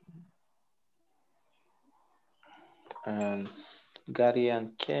 And Gary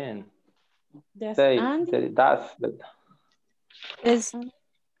and Ken. Does Say Andy? does. Is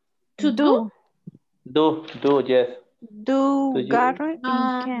To do? Do, yes. Do Gary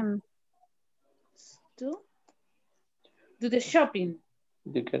and Ken. Do the shopping.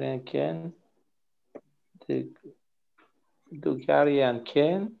 Do Gary and Ken. Do Gary and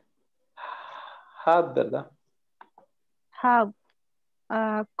Ken have, ¿verdad? Have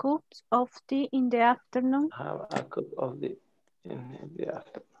a cup of tea in the afternoon. Have a cup of tea in the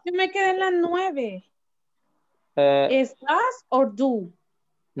afternoon. Yo me quedé en la 9. ¿Es does or do?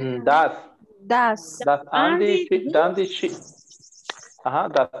 Does. Does Andy do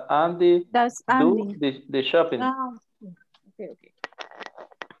the shopping? Okay.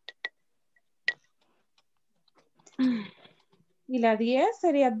 Y la 10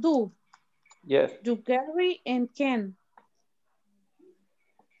 sería do. Yes. Do Gary and Ken.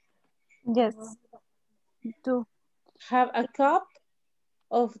 Yes. Do. Have a cup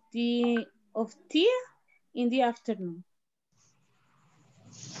of tea in the afternoon.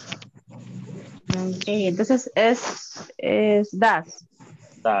 Ok, entonces es does.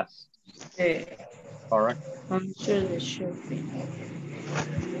 Does. Correct. Answer the shopping.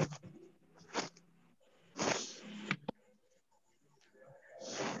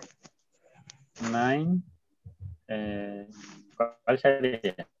 Nine. ¿Cuál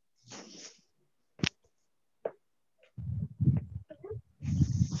sería?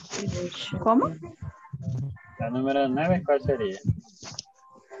 ¿Cómo? La número 9, ¿cuál sería?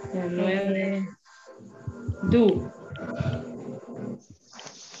 La 9. Do.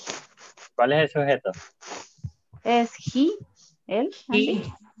 ¿Cuál es el sujeto? Es he, él, Andy.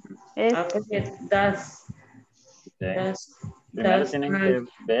 Es does. Okay. Primero tienen que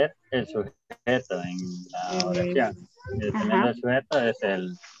ver el sujeto en la oración. Y dependiendo del sujeto es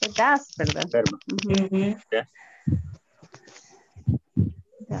el does, ¿verdad? verbo. Okay.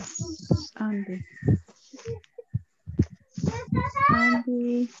 Does Andy.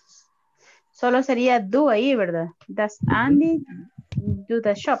 Andy. Solo sería do ahí, ¿verdad? Does Andy do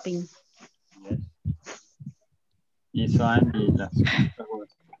the shopping? Yes. Hizo Andy las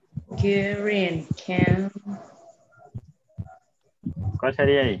cosas. Gary and Ken. ¿Cuál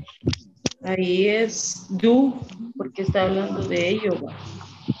sería ahí? Ahí es do, porque está hablando de ello.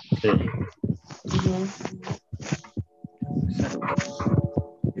 Sí.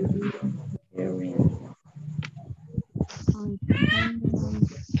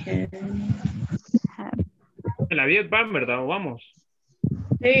 En la 10 van, ¿verdad? ¿O vamos?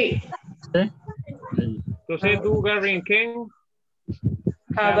 Sí. Entonces, do Gary and Ken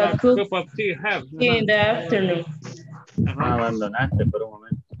have a cup of tea, in the afternoon. Ajá. Abandonaste por un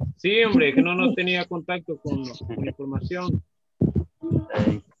momento. Sí, hombre, que no tenía contacto con la información.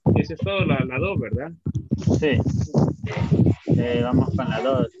 Sí. Esa es todo, la 2, ¿verdad? Sí. Vamos con la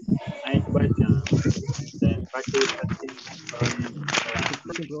 2. Hay question.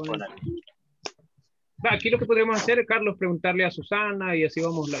 Aquí lo que podríamos hacer, Carlos, preguntarle a Susana y así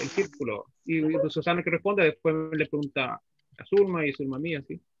vamos el círculo. Y Susana que responde, después le pregunta a Zulma y Zulma a mí,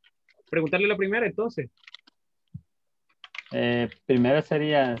 así. Preguntarle la primera, entonces. Primero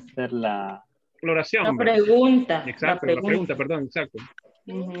sería hacer la oración. La pregunta. Exacto, la pregunta, perdón, exacto.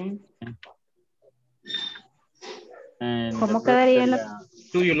 ¿Cómo quedaría la?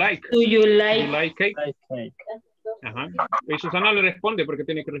 Do you like? Do you like? Do you like cake? Ajá. Y Susana le responde porque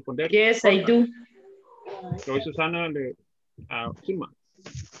tiene que responder. Yes, I do. Hoy Susana le Zulma.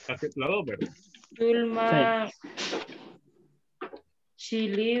 La dos, ¿verdad? Zulma, she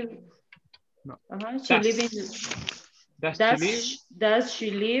live. No. She live in. Does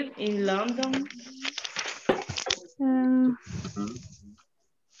she live in London?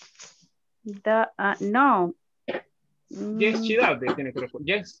 No. Yes, she does. Tiene que responder.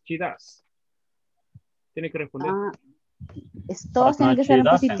 Yes, she does. Tiene que responder. Todos tienen que ser en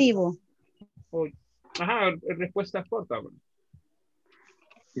positivo. Ajá, respuesta corta. Bueno.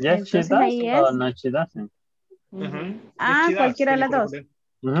 Yes, she does o no, she doesn't. Yes, cualquiera de las dos.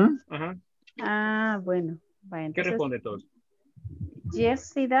 Ajá. Bueno. ¿Qué responde todo?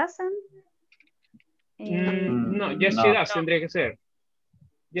 Yes, she doesn't. No, yes, she does tendría que ser.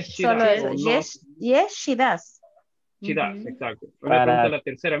 Yes, she Solo does. eso. Yes, she does. She does, exacto. Una pregunta la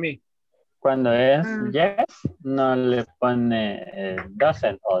tercera a mí. Cuando es yes, no le pone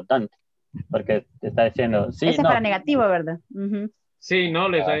doesn't o don't. Porque te está diciendo sí, ese no. es para negativo, ¿verdad? Sí, no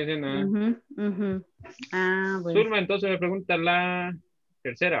le está diciendo nada. Bueno. Zulma, entonces me pregunta la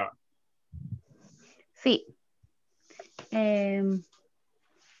tercera. Sí.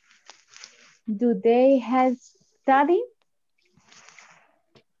 Do they have study?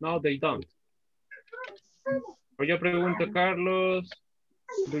 No, they don't. Yo pregunto, Carlos,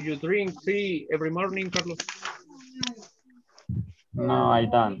 do you drink tea every morning, Carlos? No, I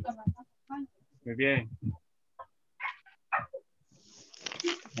don't. Muy bien.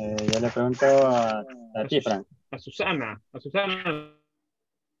 Yo le pregunto a ti, Frank. A Susana.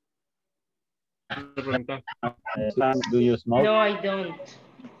 Do you smoke? No, I don't.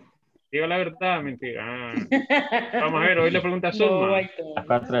 Digo la verdad, mentira. Vamos a ver, hoy le pregunta a Zulma. No, a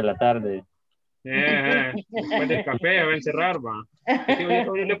 4 de la tarde. Después del café, va a encerrar, va.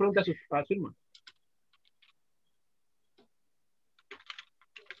 Hoy le pregunta a Zulma.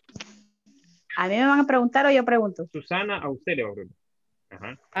 ¿A mí me van a preguntar o yo pregunto? Susana, a usted le va a preguntar.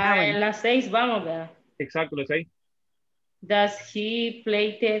 Ajá. Bueno. En las 6 vamos, ¿verdad? Exacto, las 6. Does he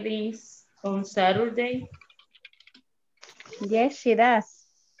play tennis on Saturday? Yes, she does.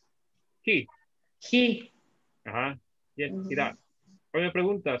 He. Ajá. Yes, he does. Hoy me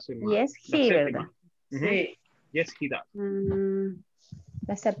pregunta, Zulma. Yes, he, ¿verdad? Sí. Yes, he does.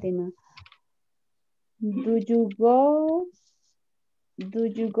 La séptima. Do you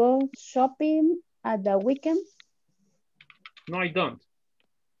go shopping at the weekend? No, I don't.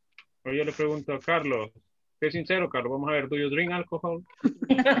 Hoy yo le pregunto a Carlos. Sé sincero, Carlos. Vamos a ver. Do you drink alcohol?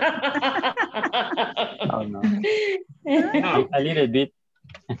 Oh, no. No. A little bit.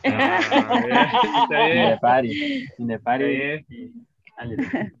 Está bien. In the party. A little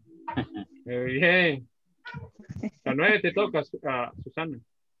bit. Muy bien. A 9 te toca, a Susana.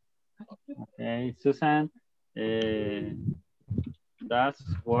 Okay, Susan. Does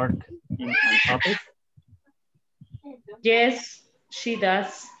work in an office? Yes, she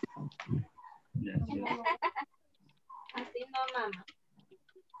does. Yes, she does.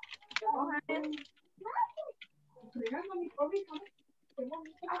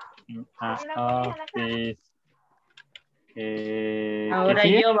 Office. Ahora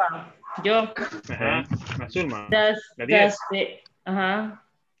yo va. Yo. Ajá. Zulma. La 10.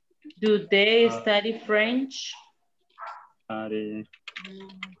 Do they study French? Study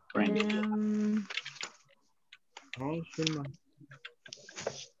French.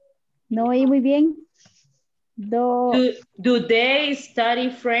 No oí muy bien. Do they study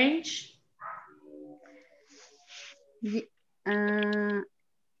French?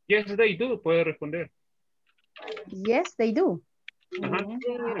 Yes, they do. Puede responder. Yes, they do. Ajá. Muy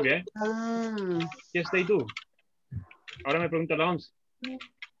bien. Yes, they do. Ahora me pregunta la 11.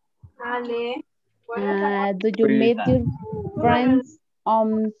 Do you meet your friends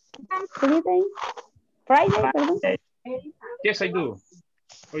on Friday? Perdón. Yes, I do.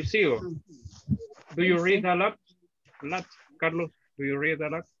 Hoy sigo. Do you read a lot? Carlos, do you read a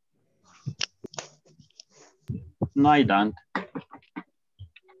lot? No, I don't.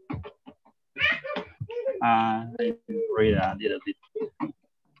 I read a little bit.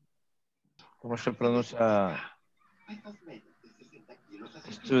 ¿Cómo se pronuncia?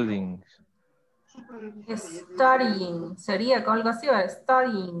 Studying. Studying. Sería algo así, ¿verdad?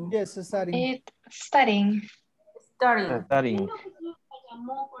 Studying. Yes, studying. Studying. Studying. Studying.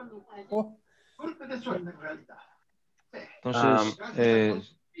 Oh.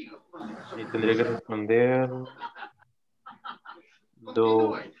 Entonces, y tendría que responder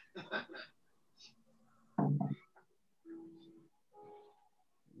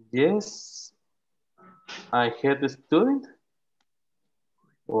yes, I had a student,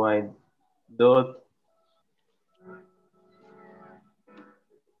 or I don't.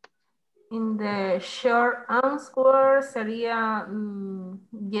 In the short answer sería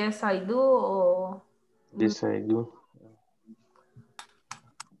yes, I do o Yes, I do.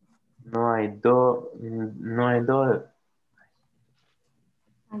 No, I do. No, I do.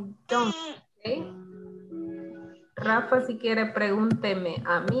 I don't. Okay. Rafa, si quiere, pregúnteme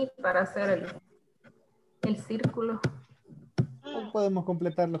a mí para hacer el círculo. O podemos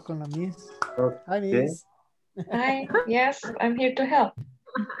completarlos con la Miss. Hi, Okay. Miss. Hi, yes, I'm here to help.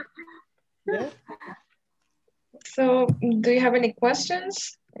 Yeah. So, do you have any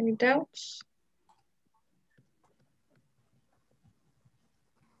questions? Any doubts?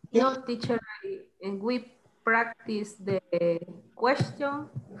 No, teacher, we practice the question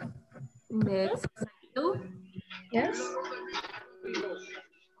in the exercise 2. Yes.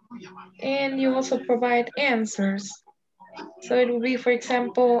 And you also provide answers. So it will be, for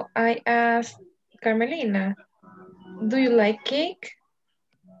example, I asked Carmelina, do you like cake?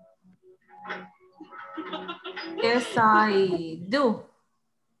 Yes, I do.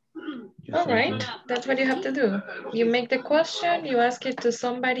 All right, that's what you have to do. You make the question, you ask it to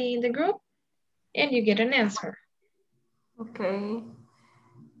somebody in the group, and you get an answer. Okay.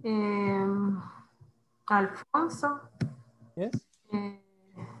 Alfonso. Yes.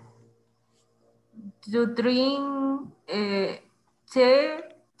 You drink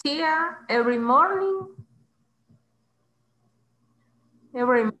tea every morning?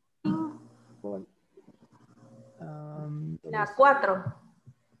 Every morning. Well, La 4.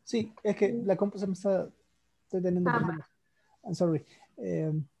 sí, es que la compu se me está... Estoy teniendo problemas. I'm sorry.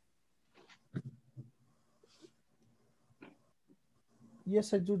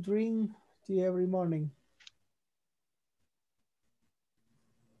 Yes, I do drink tea every morning.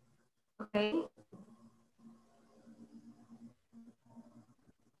 Okay.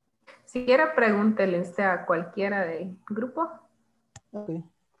 Si quiere, pregúntele usted a cualquiera del grupo. Ok.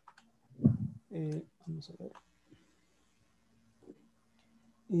 Vamos a ver.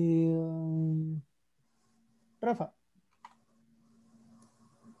 Rafa.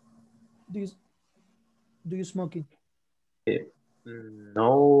 Do you smoking?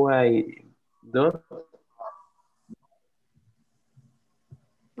 No, I don't.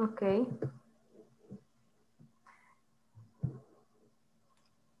 Okay.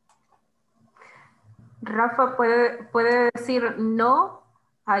 Rafa puede decir no,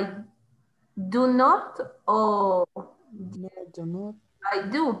 I do not o no, I do not. I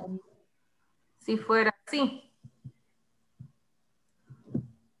do. Si fuera así.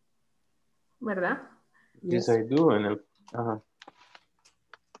 ¿Verdad? Yes, I do. En el, Ok.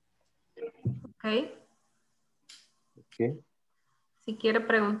 Okay. Si quiere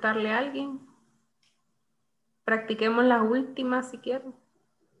preguntarle a alguien. Practiquemos las últimas si quiere.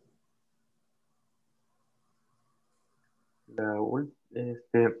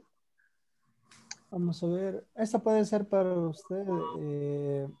 Vamos a ver. Esta puede ser para usted.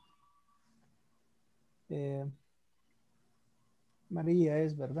 María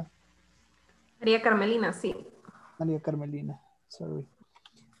es, ¿verdad? María Carmelina, sí. María Carmelina, sorry.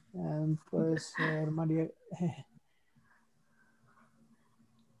 Puede ser María.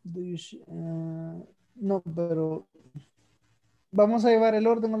 No, pero vamos a llevar el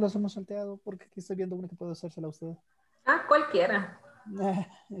orden o lo hacemos salteado porque aquí estoy viendo una que puedo hacérsela a usted. Ah, cualquiera.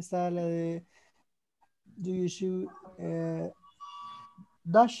 Está la de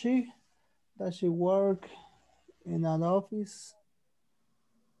does she work in an office?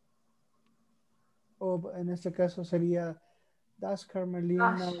 O en este caso sería does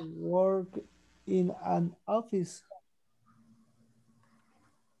Carmelina work in an office?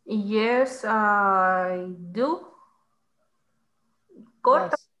 Yes, I do.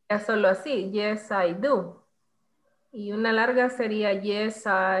 Corta sería solo así. Yes, I do. Y una larga sería yes,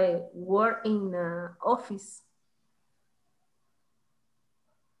 I work in an office.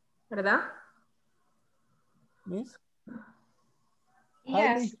 ¿Verdad? Miss?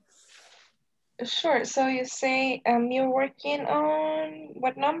 Yes. Sure. So you say you're working on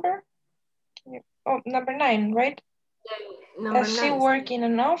what number? Oh, number 9, right? Number Does she 9. work in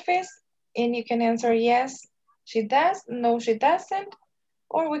an office? And you can answer yes, she does. No, she doesn't.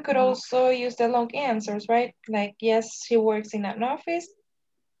 Or we could also use the long answers, right? Like, yes, she works in an office.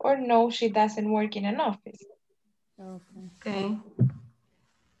 Or no, she doesn't work in an office. Okay.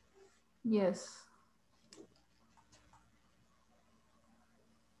 Yes.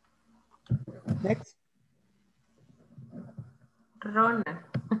 Next. Rona.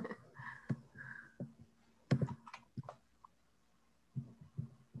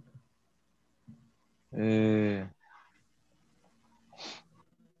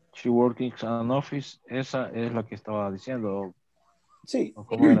 She works in an office. Esa es la que estaba diciendo. Sí.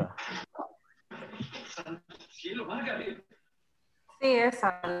 ¿Cómo era? Sí,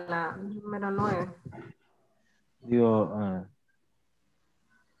 esa, la número 9. Digo,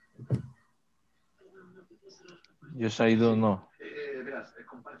 yes, I do, no.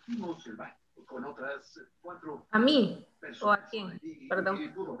 ¿A mí? ¿O a quién? Perdón.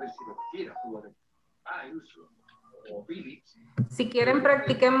 Si quieren,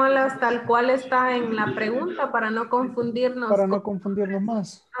 practiquémoslas tal cual está en la pregunta para no confundirnos. Para no confundirnos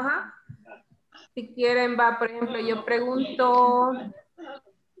más. Ajá. Si quieren, va, por ejemplo, yo pregunto,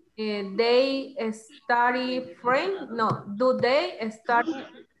 they study French? No, do they study?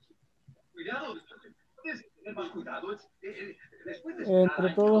 Entre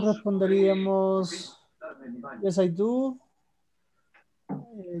todos responderíamos, yes, I do.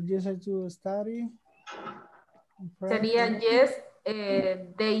 Yes, I do study. Sería yes,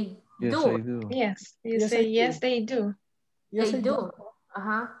 they Yes, do. I do. Yes, you Yes, say I yes, do. they do. Yes, They I do. do.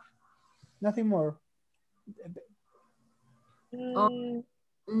 Ajá. Nothing more. Mm,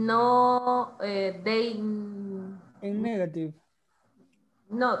 No, they In negative.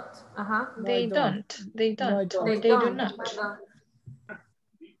 not. Ajá. No, I they don't. don't. They No, I don't. don't. Or They they do don't. not.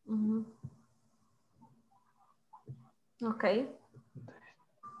 Mhm. Okay.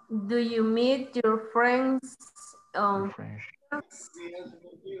 Do you meet your friends on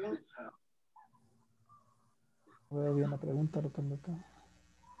Veo bien la pregunta, lo tengo acá.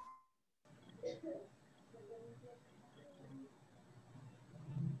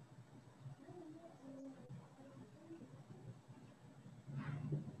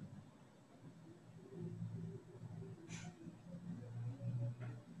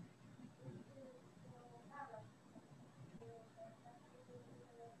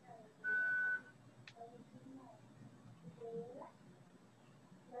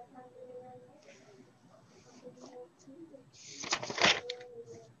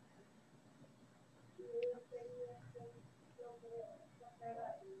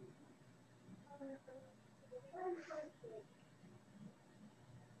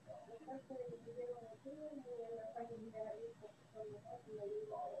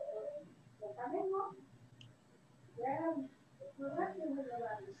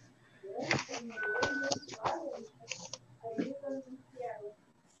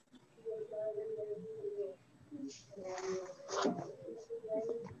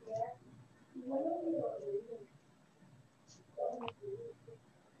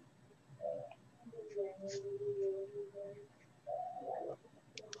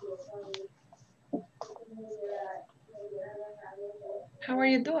 How are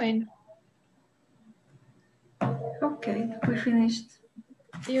you doing? Okay, we finished.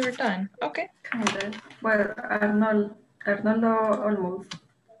 You're done. Okay. Kinda. Well, Arnoldo almost.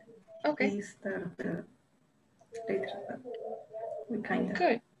 Okay. He started later, but we kinda.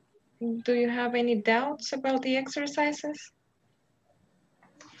 Good. Do you have any doubts about the exercises?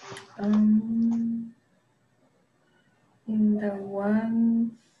 In the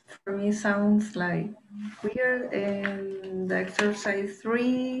one for me sounds like weird, and the exercise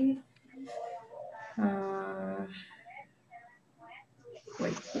 3.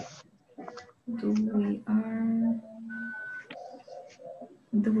 Wait,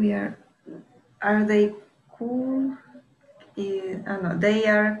 are they cool? No, they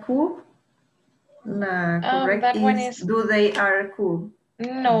are cool. Correct That one is do they are cool?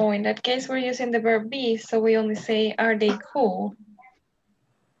 no. In that case, we're using the verb be, so we only say, are they cool?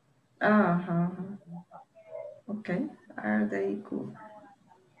 Okay, are they cool?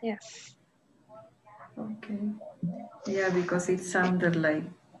 Yes. Okay. Yeah, because it sounded like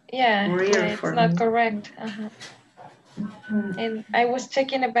Yeah, for it's not me. correct. And I was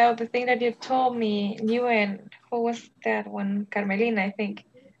checking about the thing that you told me, you and who was that one? Carmelina, I think,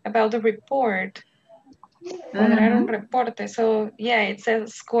 about the report. Cuadrar un reporte. So yeah, it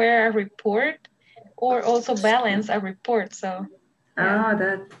says square a report or also balance a report. So yeah.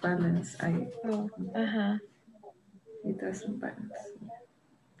 That balance. It doesn't balance.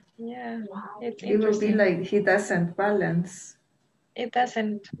 Yeah, it's It will be interesting. like he doesn't balance. It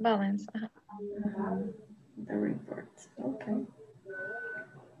doesn't balance. The report. Okay.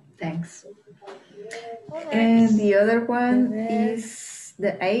 Thanks. All right. And the other one is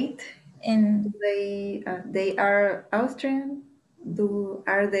the 8. And they are Austrian.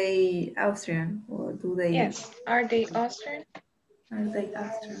 Are they Austrian or do they? Yes. Are they Austrian? Are they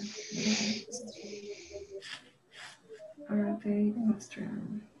Austrian? Are they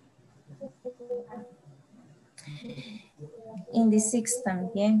Austrian? In the 6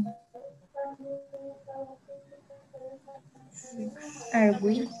 también. Are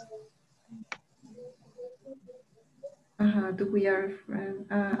we? Do we are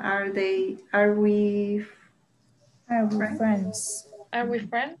are we Are we friends? Are we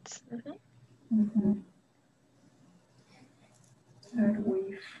friends? Are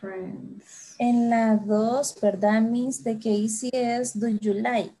we friends? En la 2, ¿verdad, Miss? De que easy es, do you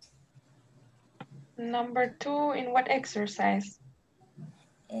like? Number 2, in what exercise?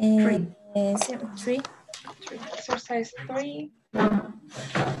 3. 3. Exercise 3.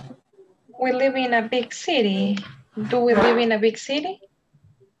 We live in a big city. Do we live in a big city?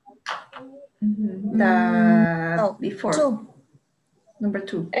 The before. 2. Number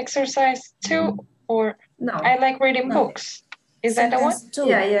 2. Exercise 2 or no. I like reading books. Is that the one? 2.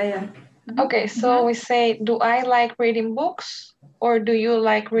 Yeah. Okay, so we say, do I like reading books? Or do you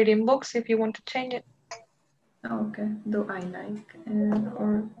like reading books if you want to change it? Okay. Do I like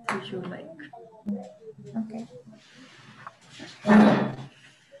or do you like? Okay.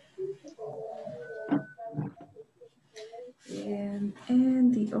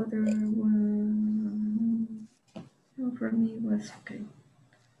 And the other one for me was okay.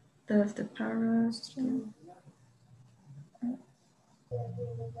 Does the parrot?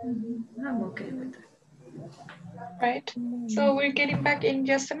 I'm okay with it. Right. So we're getting back in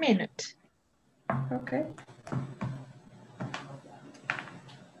just a minute. Okay.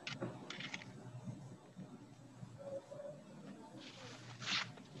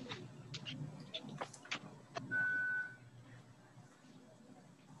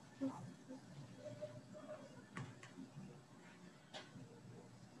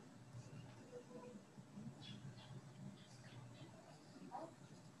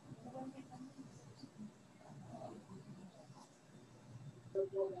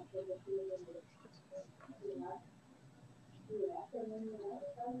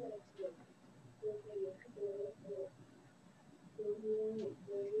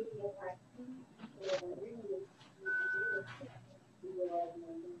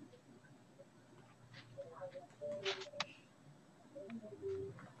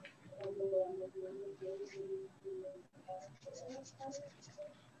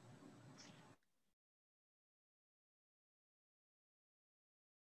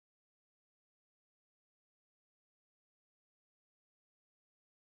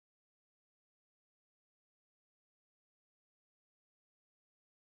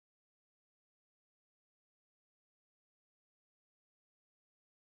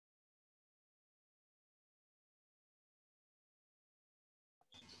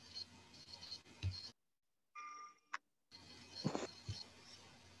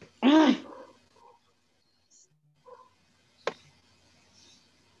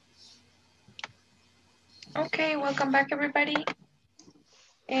 Okay, welcome back, everybody.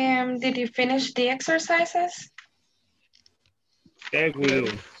 Did you finish the exercises? Yeah, we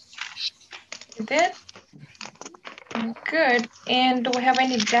do. You did? Good. And do we have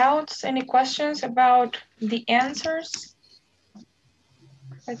any doubts, any questions about the answers?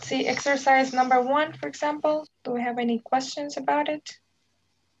 Let's see, exercise number 1, for example. Do we have any questions about it?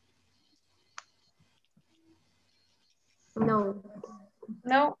 No.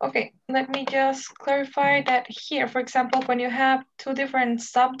 No? Okay, let me just clarify that here, for example, when you have 2 different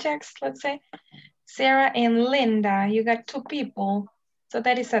subjects, let's say, Sarah and Linda, you got 2 people. So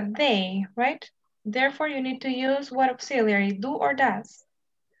that is a they, right? Therefore, you need to use what auxiliary, do or does?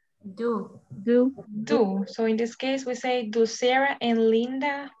 Do. Do. So in this case, we say, do Sarah and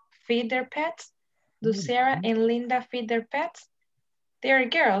Linda feed their pets? Do Sarah and Linda feed their pets? They are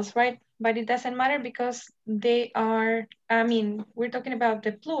girls, right? But it doesn't matter because they are, I mean, we're talking about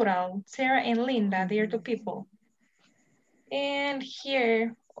the plural, Sarah and Linda, they are 2 people. And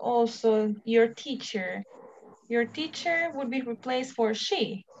here also your teacher. Your teacher would be replaced for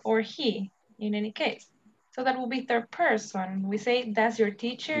she or he in any case. So that will be 3rd person. We say, does your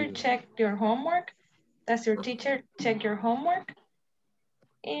teacher check your homework? Does your teacher check your homework?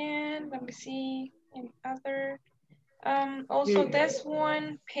 And let me see any other. Also this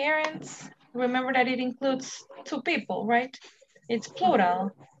one, parents, remember that it includes 2 people, right? It's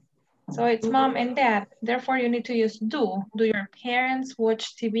plural. So it's mom and dad. Therefore, you need to use do. Do your parents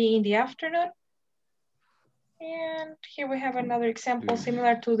watch TV in the afternoon? And here we have another example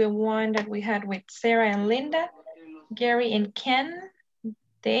similar to the one that we had with Sarah and Linda. Gary and Ken,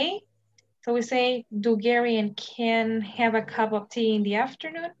 they. So we say, do Gary and Ken have a cup of tea in the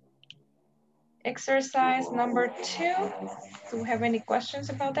afternoon? Exercise number 2. Do we have any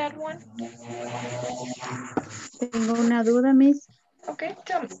questions about that one? Tengo una duda, Miss. Okay,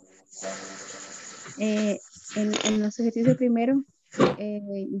 tell me. En los ejercicios primero,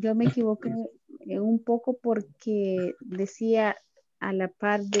 yo me equivoqué un poco porque decía a la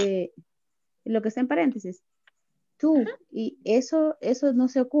par de lo que está en paréntesis, to. Y eso no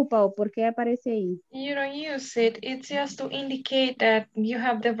se ocupa, ¿o por qué aparece ahí? You don't use it. It's just to indicate that you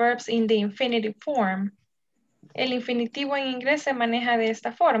have the verbs in the infinitive form. El infinitivo en inglés se maneja de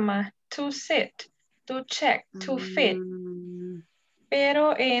esta forma. To sit, to check, to fit.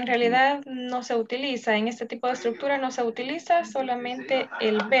 Pero en realidad no se utiliza. En este tipo de estructura no se utiliza solamente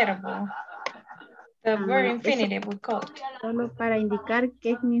el verbo. The verb infinitive, we call it. Solo para indicar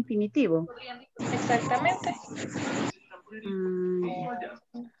que es un infinitivo. Exactamente.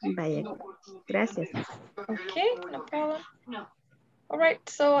 Vaya, gracias. Okay, no problem. All right,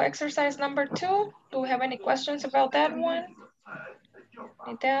 so exercise number 2. Do we have any questions about that one?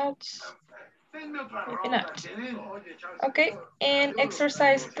 Any doubts? Maybe not. Okay, and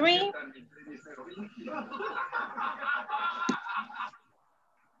exercise 3.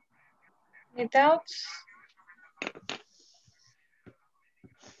 Any doubts?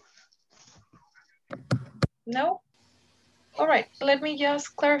 No? All right, let me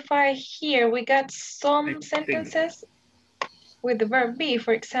just clarify here. We got some sentences with the verb be.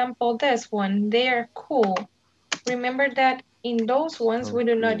 For example, this one, they are cool. Remember that in those ones, we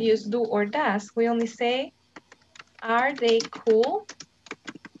do not use do or does. We only say, are they cool?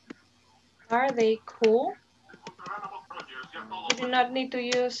 Are they cool? We do not need to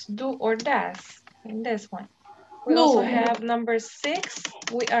use do or does in this one. We also have number 6,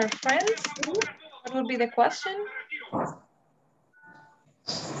 we are friends. What would be the question?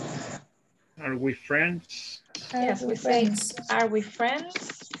 Are we friends? Yes, we say, are we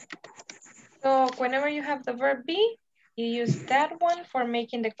friends? So whenever you have the verb be, you use that one for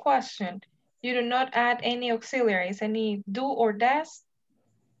making the question. You do not add any auxiliaries, any do or does.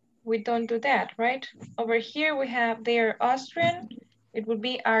 We don't do that, right? Over here we have they are Austrian. It would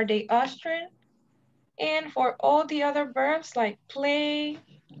be are they Austrian? And for all the other verbs like play,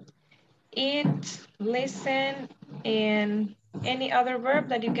 eat, listen, and any other verb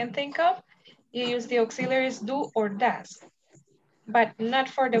that you can think of, you use the auxiliaries do or does, but not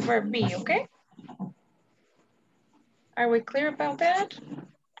for the verb be, okay? Are we clear about that?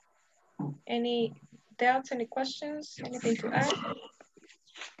 Any doubts, any questions, anything to add?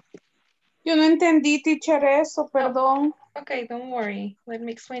 Yo no entendí, teacher, eso, perdón. Okay, don't worry. Let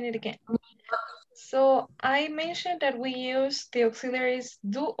me explain it again. So I mentioned that we use the auxiliaries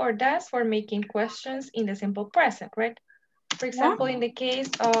do or does for making questions in the simple present, right? For example, in the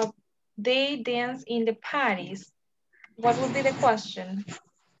case of they dance in the parties, what would be the question?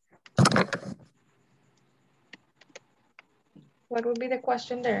 What would be the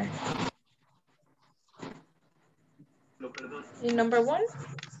question there? In number 1?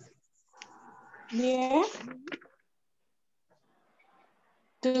 Yeah.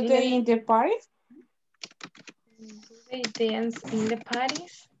 Do they in the parties? Do they dance in the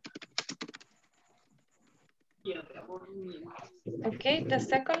parties? Okay, the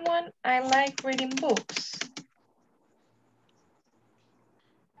second one, I like reading books.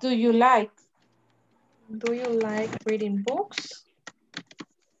 Do you like? Do you like reading books?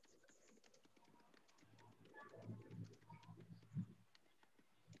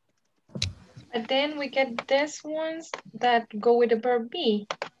 But then we get these ones that go with the verb be.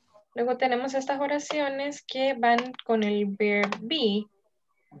 Luego tenemos estas oraciones que van con el verb be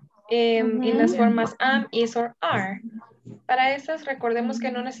en las formas am, is, or are. Para estas recordemos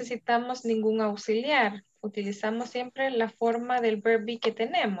que no necesitamos ningún auxiliar. Utilizamos siempre la forma del verb be que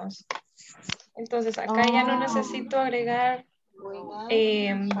tenemos. Entonces acá ya no necesito agregar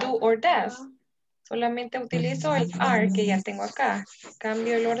do or does. Solamente utilizo el are que ya tengo acá.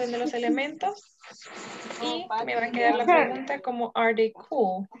 Cambio el orden de los elementos y me va a quedar la pregunta como are they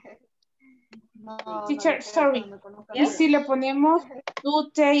cool? Teacher, sorry. Yes? Y si le ponemos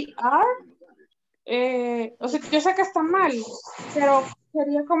do they are, o sea, yo sé que está mal, pero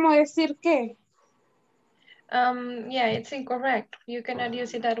sería como decir que. Yeah, it's incorrect. You cannot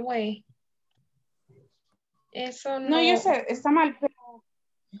use it that way. Eso no. No, yo sé, está mal,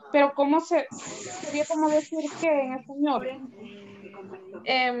 pero ¿cómo sería como decir que en español?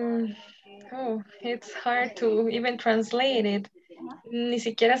 It's hard to even translate it. Ni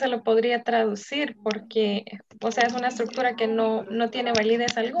siquiera se lo podría traducir porque, o sea, es una estructura que no tiene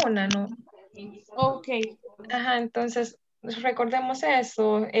validez alguna, ¿no? Ok. Ajá, entonces recordemos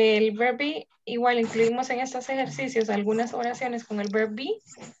eso. El verb be, igual incluimos en estos ejercicios algunas oraciones con el verb be,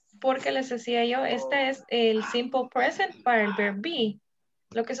 porque les decía yo, este es el simple present para el verb be.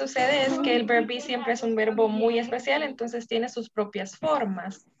 Lo que sucede es que el verb be siempre es un verbo muy especial, entonces tiene sus propias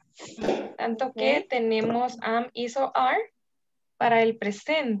formas. Tanto que tenemos am, is o are para el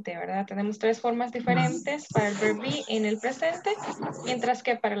presente, ¿verdad? Tenemos 3 formas diferentes para el verb be en el presente, mientras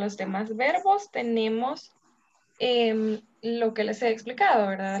que para los demás verbos tenemos lo que les he explicado,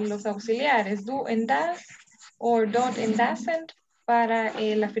 ¿verdad? Los auxiliares, do and does, or don't and doesn't, para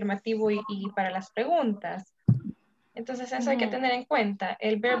el afirmativo y para las preguntas. Entonces eso hay que tener en cuenta.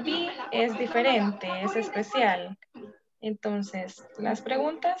 El verb be es diferente, es especial. Entonces las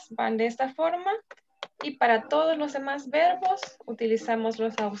preguntas van de esta forma y para todos los demás verbos utilizamos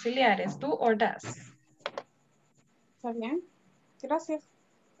los auxiliares, do or does. Está bien. Gracias.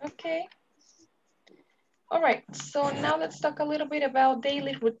 Okay. All right, so now let's talk a little bit about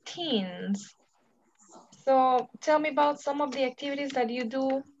daily routines. So tell me about some of the activities that you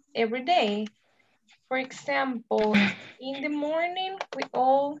do every day. For example, in the morning, we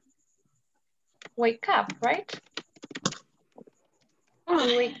all wake up, right?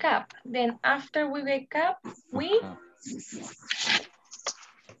 We wake up. Then after we wake up,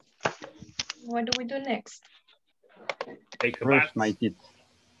 what do we do next? Brush my teeth.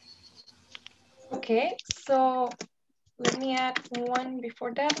 Okay, so let me add one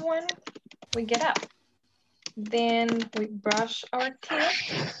before that one. We get up. Then we brush our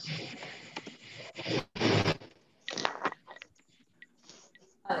teeth.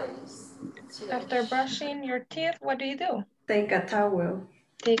 After brushing your teeth, what do you do? Take a towel.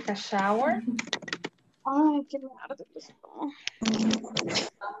 Take a shower. Ay, qué raro.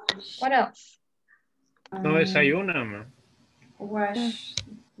 What else? No desayuna, man. Wash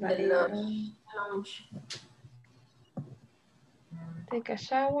the lunch. Take a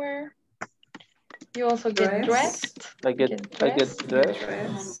shower. You also get dressed. I get dressed.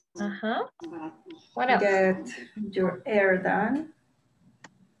 Uh-huh. What else? Get your hair done.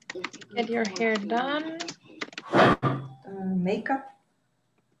 Get your hair done. Makeup.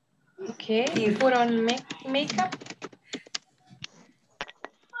 Okay, put on makeup.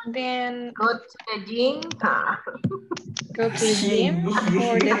 Then go to the gym. Go to the gym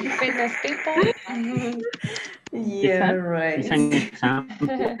for the fitness people. Yeah, right. It's an example.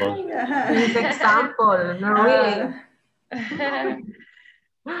 It's example, not really.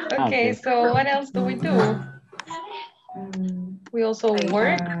 Okay, so what else do we do? We also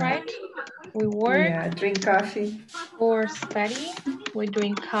work, right? We work. Yeah, drink coffee. Or study. We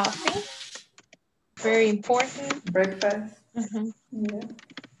drink coffee. Very important. Breakfast. Yeah.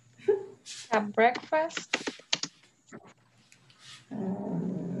 Have breakfast.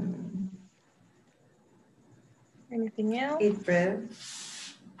 Anything else? Eat bread.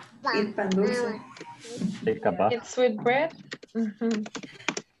 Eat pan dulce. Take a bath. Eat sweet bread.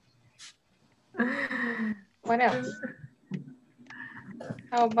 What else?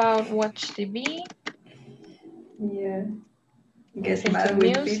 How about watch TV? Yeah. Get Get mad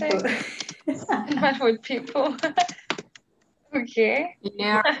with people. Mad with people. Okay.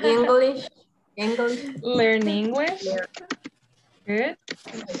 Learn English. Learn English. Good.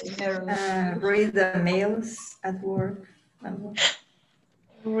 Read the mails at work.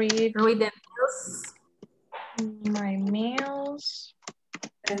 Read the mails. My mails.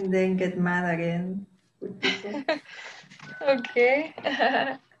 And then get mad again with people. Okay.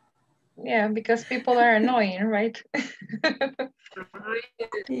 Yeah, because people are annoying, right?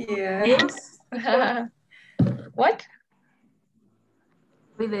 Yes. What?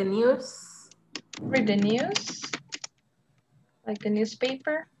 Read the news. Read the news. Like the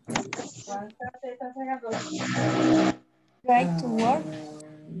newspaper. Try to work.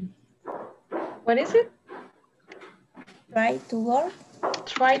 What is it? Try to work.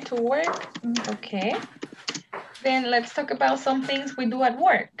 Try to work. Okay. Then let's talk about some things we do at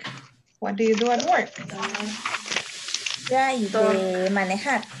work. What do you do at work? Drive,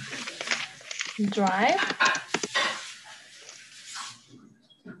 manejar. Drive.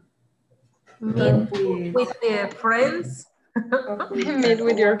 Meet with the friends. Meet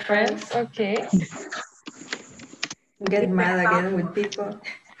with your friends. Okay. Get mad again with people.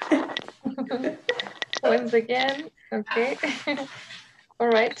 Once again. Okay. All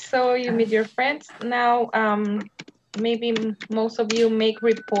right. So you meet your friends. Now, maybe most of you make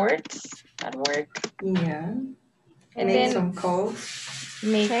reports at work. Yeah. And make then some calls.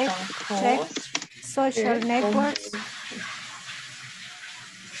 Make some calls. Social networks.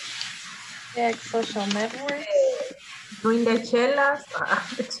 Check social networks. Doing the chelas.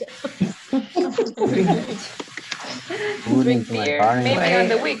 Drink beer, maybe on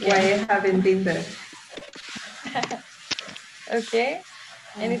the weekend. Why I haven't been there? Okay.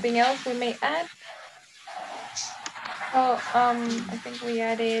 Anything else we may add? Oh, I think we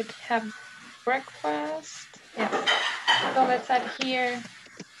added have breakfast. Yeah. So let's add here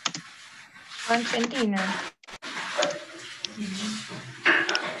lunch and dinner.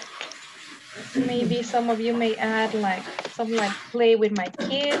 Maybe some of you may add like something like play with my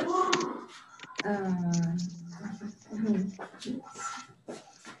kids.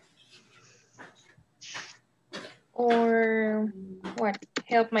 Or what?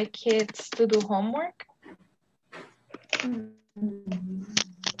 Help my kids to do homework?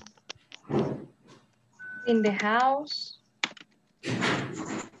 In the house?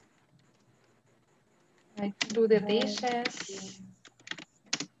 Like do the dishes?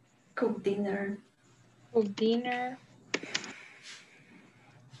 Cook dinner. Cook dinner?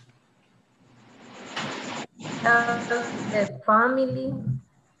 Help the family.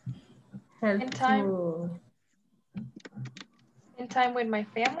 Help Spend time. to Spend time with my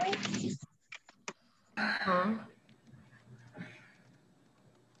family?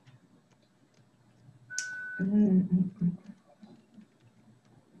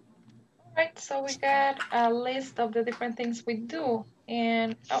 Alright, so we got a list of the different things we do.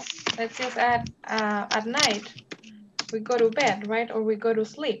 And oh, let's just add at night. We go to bed, right? Or we go to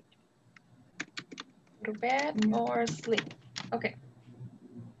sleep. Go to bed or sleep. Okay.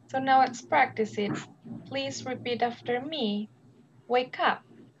 So now let's practice it. Please repeat after me. Wake up.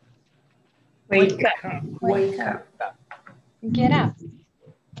 Wake up. Wake up. Get up.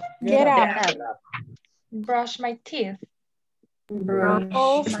 Get up. Brush my teeth.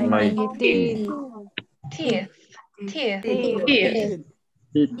 Brush my teeth. Teeth. Teeth. Teeth.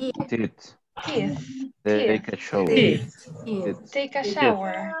 Teeth. Take a shower. Take a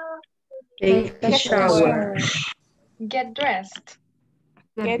shower. Take a shower. Get dressed.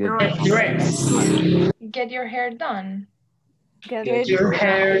 Get dressed. Get your hair done. Get your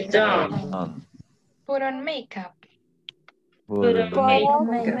hair done. Put on makeup. Put on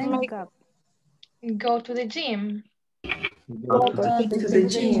Makeup. Go to the gym. Go to the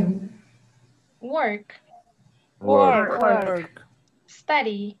gym. Work. Work.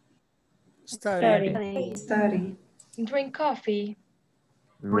 Study. Study. Study. Drink coffee.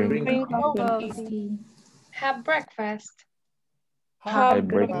 Drink coffee. Have breakfast. Have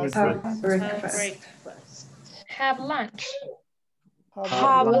Breakfast. Have lunch.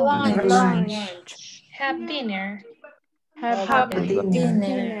 Have lunch. Have dinner. Have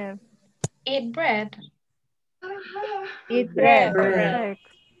dinner. Eat bread. Eat bread.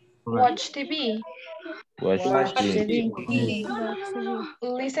 Watch TV. Watch TV.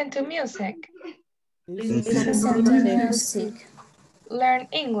 Listen to music. Listen to music. Learn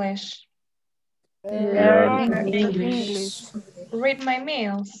English. Learn English. Read my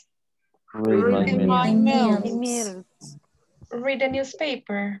mails. Read my Meals. Read a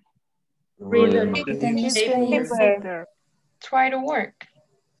newspaper. Read the newspaper. Try to work.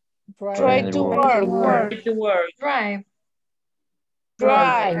 Try to work. Drive.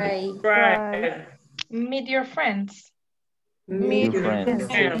 Drive. Meet your friends. Meet your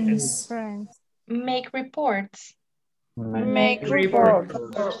friends. Make reports. Make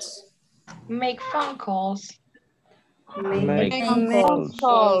reports. Make phone calls. Make Phone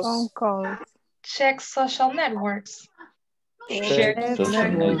calls. Check social networks. Check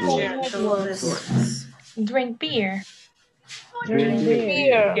social network. networks. Drink beer. Drink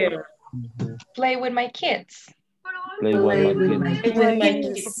beer. Play with my kids. Play Play with with my my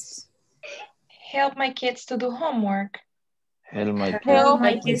kids. kids. Help my kids to do homework. Help my Help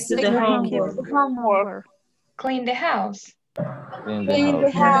My my kids kids to to do do homework. Clean the house. clean Clean the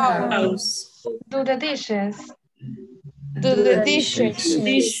the house. house. Do the dishes. Do the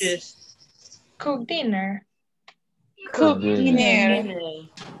dishes. Cook dinner. Cook dinner.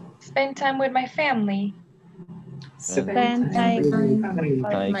 Spend time with my family. Spend time with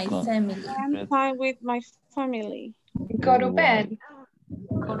my family. Spend time with my family. Go to bed.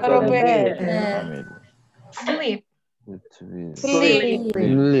 Go to bed. Sleep.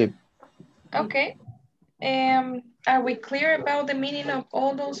 Sleep. Okay. Are we clear about the meaning of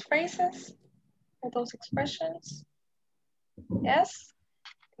all those phrases? All those expressions? Yes?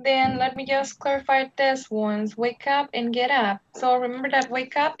 Then let me just clarify this ones. Wake up and get up. So remember that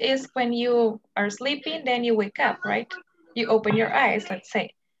wake up is when you are sleeping, then you wake up, right? You open your eyes, let's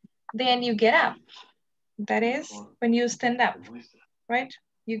say. Then you get up. That is when you stand up, right?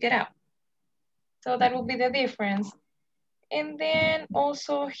 You get up. So that will be the difference. And then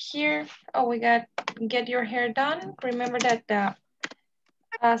also here, oh, we got get your hair done. Remember that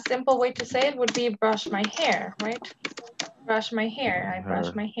a simple way to say it would be brush my hair, right? Brush my hair, I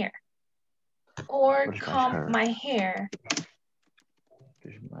brush my hair. Or comb my hair.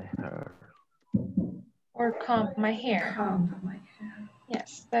 Or comb my hair.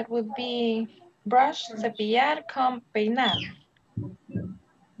 Yes, that would be brush, cepillar, comb, peinar.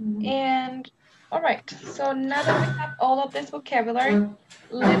 And all right, so now that we have all of this vocabulary,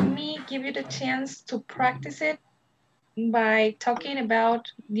 let me give you the chance to practice it by talking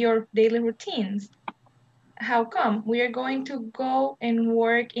about your daily routines. how come? We are going to go and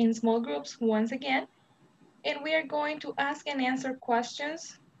work in small groups once again, and we are going to ask and answer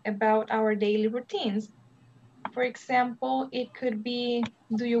questions about our daily routines. For example, it could be,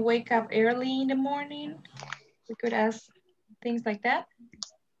 do you wake up early in the morning? We could ask things like that.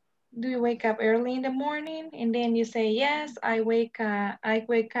 Do you wake up early in the morning? And then you say, yes, I wake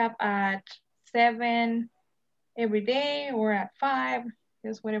up at 7 every day or at 5,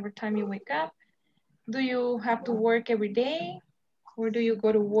 just whatever time you wake up. Do you have to work every day? Or do you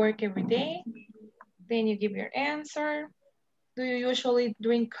go to work every day? Then you give your answer. Do you usually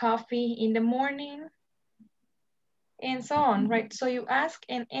drink coffee in the morning? And so on, right? So you ask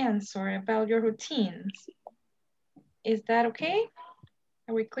and answer about your routines. Is that okay?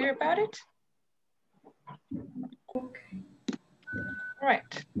 Are we clear about it? Okay.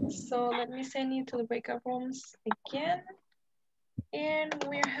 Right, so let me send you to the breakout rooms again. And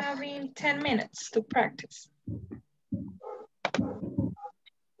we're having 10 minutes to practice.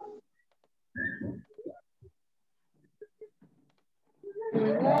 Here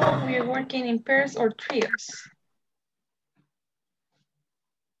we go. We are working in pairs or trios.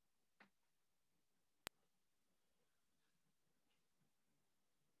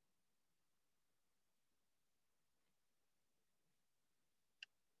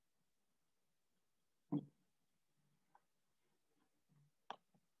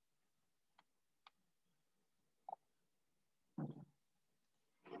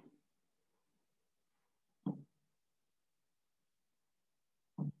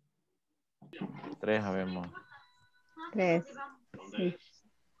 Tres habemos. Tres. Sí.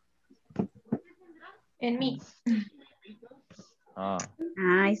 En mí. Ah.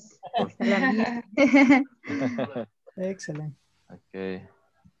 Nice. Esa es la mía. Excelente. Ok.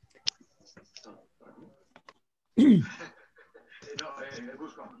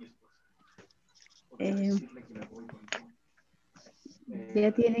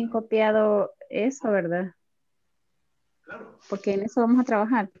 Ya tienen copiado eso, ¿verdad? Porque en eso vamos a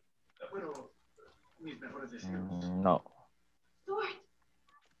trabajar. No.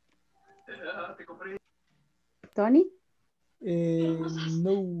 ¿Tony?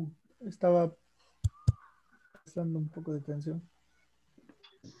 No, estaba prestando un poco de atención.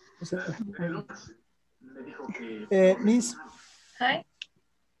 O sea, Miss. Hi.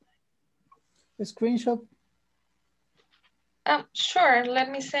 Screenshot. Sure,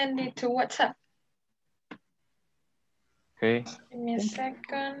 let me send it to WhatsApp. Okay. Give me a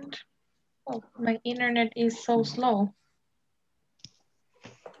second. Oh, my internet is so slow.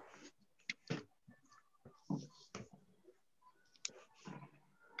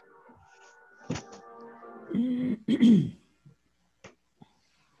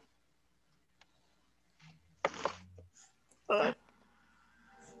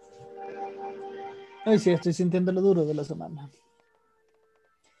 Ay, sí, estoy sintiendo lo duro de la semana.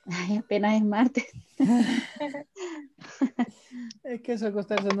 Ay, apenas es martes. Es que eso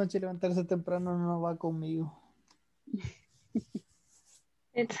acostarse anoche y levantarse temprano no va conmigo.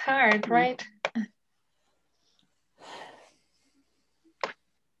 It's hard, right?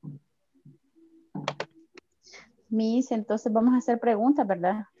 Miss, entonces vamos a hacer preguntas,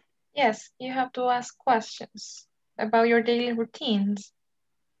 ¿verdad? Yes, you have to ask questions about your daily routines.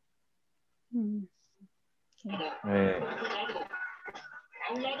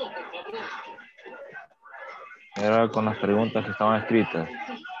 Era con las preguntas que estaban escritas.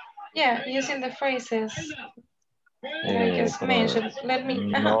 Yeah, using the phrases that I just mentioned. Let me.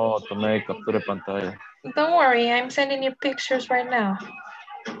 No tomé captura de pantalla. Don't worry, I'm sending you pictures right now.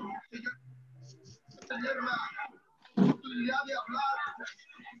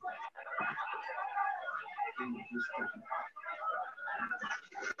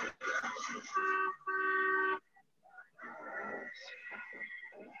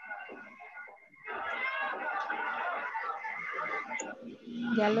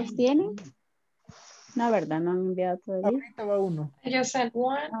 ¿Ya los tienen? No, ¿verdad? No han enviado todavía. Ahorita va uno. I just sent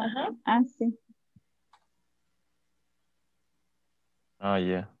one. Ah, sí. Ah,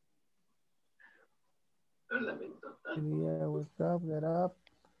 ya. Yeah, wake up, get up.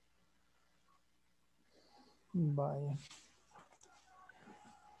 Vaya.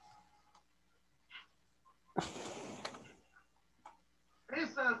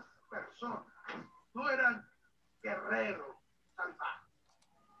 Esas personas no eran guerreros salvajes.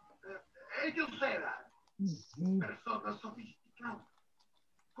 Ellos eran personas sofisticadas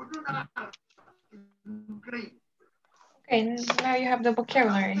con una arma increíble. Okay, now you have the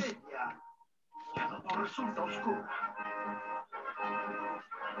vocabulary. Ya no todo resulta oscuro.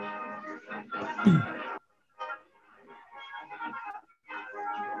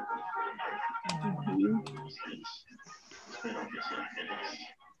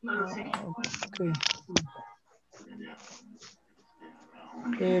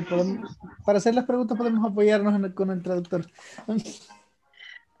 Okay. Para hacer las preguntas podemos apoyarnos con el traductor.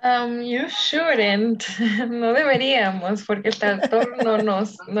 You shouldn't. No deberíamos, porque el traductor no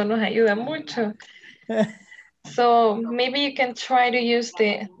nos ayuda mucho. So maybe you can try to use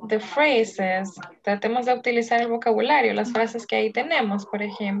the phrases. Tratemos de utilizar el vocabulario, las frases que ahí tenemos. Por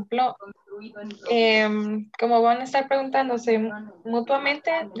ejemplo, como van a estar preguntándose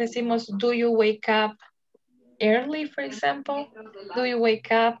mutuamente, decimos, do you wake up early, for example? Do you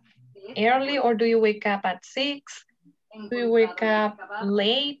wake up early or do you wake up at 6? Do you wake up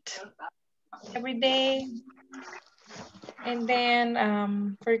late every day? And then,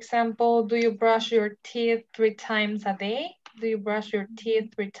 for example, do you brush your teeth 3 times a day? Do you brush your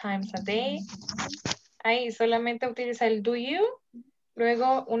teeth 3 times a day? Ahí solamente utiliza el do you.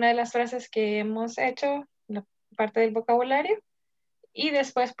 Luego, una de las frases que hemos hecho, la parte del vocabulario. Y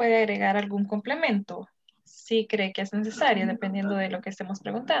después puede agregar algún complemento, si cree que es necesario, dependiendo de lo que estemos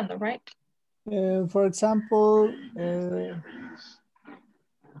preguntando, right? For example,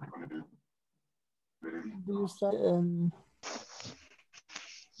 do you start,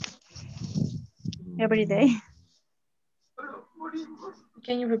 every day.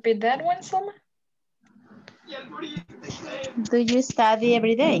 Can you repeat that one, Soma? Do you study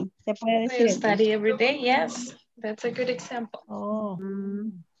every day? ¿Se puede Do decir you study every day? Yes, that's a good example. Oh.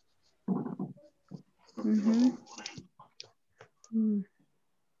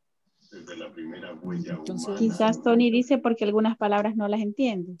 Entonces, quizás Tony dice porque algunas palabras no las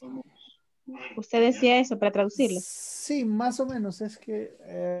entiende. ¿Usted decía eso para traducirlo? Sí, más o menos. Es que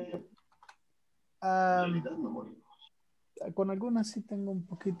con algunas sí tengo un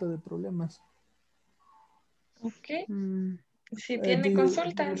poquito de problemas. Ok. Si tiene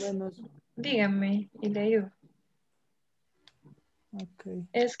consultas, dígame y le ayudo. Okay.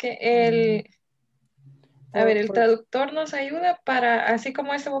 Es que el traductor nos ayuda para, así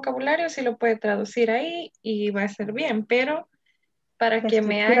como ese vocabulario, sí lo puede traducir ahí y va a ser bien, pero para que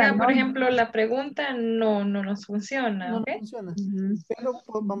me haga, por ejemplo, la pregunta, no nos funciona. No ¿okay? funciona. Pero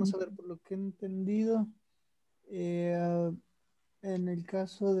pues, vamos a ver, por lo que he entendido, en el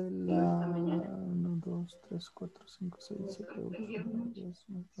caso de la 1, 2, 3, 4, 5, 6, 7, 8, 9, 10,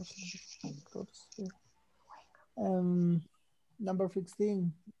 11, 12, 14. Number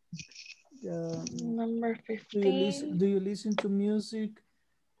 15. Number 15. Do you listen to music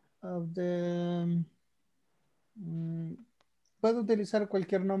of the... puedo utilizar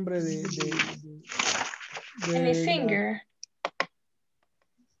cualquier nombre de Any singer.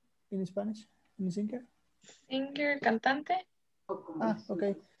 ¿En Spanish? ¿Any singer? Singer, cantante.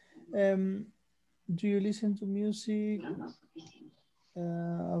 Okay. Do you listen to music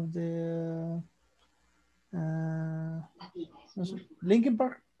of the no sé, Linkin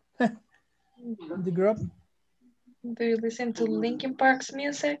Park? The group? Do you listen to Linkin Park's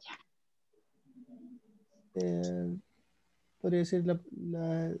music? Podría decir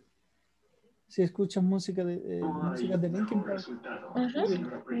si escuchas música de Linkin Park.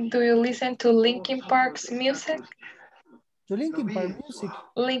 Do you listen to Linkin Park's music? To Linkin Park music?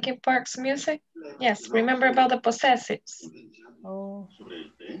 Linkin Park's music? Yes, remember about the possessives. Oh.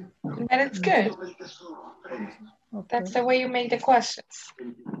 But it's good. Okay. That's the way you make the questions.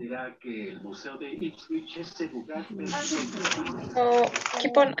 So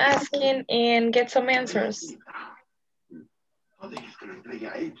keep on asking and get some answers.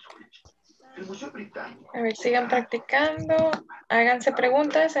 A ver, sigan practicando, háganse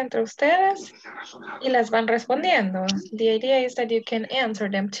preguntas entre ustedes y las van respondiendo. The idea is that you can answer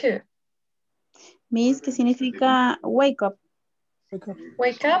them too. Miss, ¿qué significa wake up?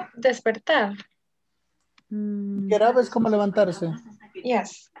 Wake up, despertar. Get up es como levantarse.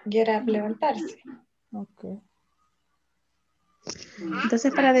 Yes, get up, levantarse. Okay.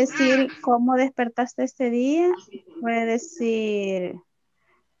 Entonces, para decir cómo despertaste este día, puede decir,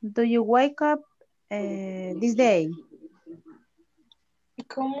 do you wake up this day?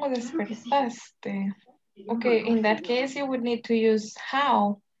 ¿Cómo despertaste? Okay, in that case you would need to use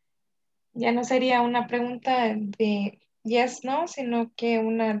how. Ya no sería una pregunta de yes, no, sino que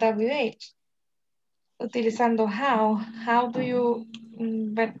una WH. Utilizando how do you,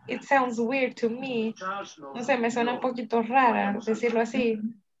 but it sounds weird to me. No sé, me suena un poquito rara decirlo así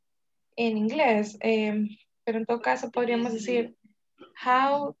en inglés, pero en todo caso podríamos decir,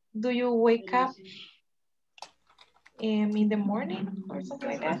 how do you wake up in the morning or something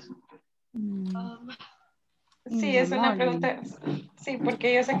like that? Sí, es una pregunta, sí,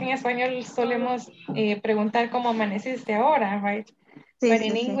 porque yo sé que en español solemos preguntar cómo amaneciste ahora, right? Sí, But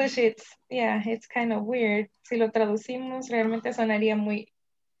in sí, sí. English, it's kind of weird. Si lo traducimos, realmente sonaría muy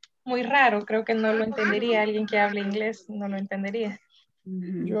raro. Creo que no lo entendería. Alguien que hable inglés no lo entendería.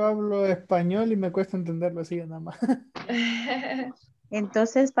 Yo hablo español y me cuesta entenderlo así nada más.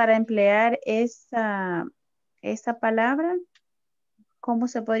 Entonces, para emplear esa palabra, ¿cómo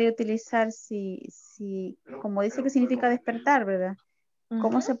se podría utilizar si, como dice que significa despertar, ¿verdad?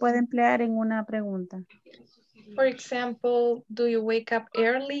 ¿Cómo se puede emplear en una pregunta? For example, do you wake up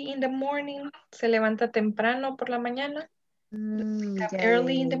early in the morning? ¿Se levanta temprano por la mañana?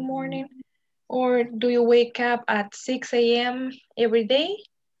 Early in the morning? Or do you wake up at 6 a.m. every day?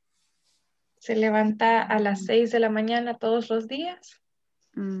 ¿Se levanta a las 6 de la mañana todos los días?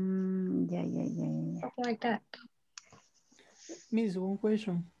 Something like that. Miss, one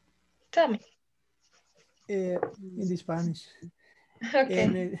question. Tell me. In the Spanish.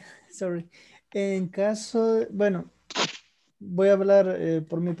 Okay. Sorry. En caso, bueno, voy a hablar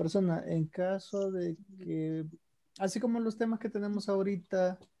por mi persona. En caso de que, así como los temas que tenemos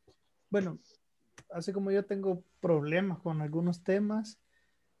ahorita, bueno, así como yo tengo problemas con algunos temas,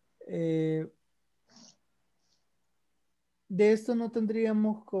 de esto no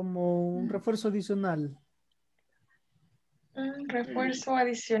tendríamos como un refuerzo adicional. Un refuerzo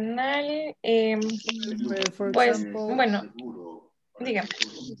adicional. For Pues, example, bueno, dígame.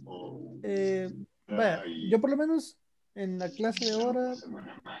 Vaya, yo por lo menos en la clase de ahora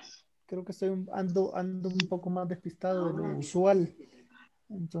creo que ando un poco más despistado de lo usual.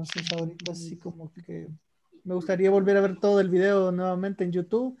 Entonces ahorita sí como que me gustaría volver a ver todo el video nuevamente en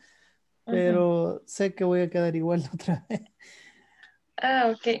YouTube, pero sé que voy a quedar igual otra vez.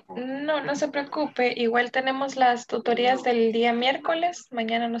 Ok. No se preocupe. Igual tenemos las tutorías del día miércoles.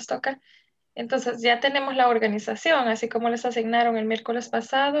 Mañana nos toca. Entonces ya tenemos la organización, así como les asignaron el miércoles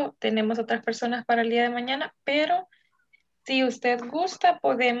pasado, tenemos otras personas para el día de mañana, pero si usted gusta,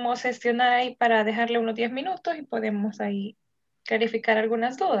 podemos gestionar ahí para dejarle unos 10 minutos y podemos ahí clarificar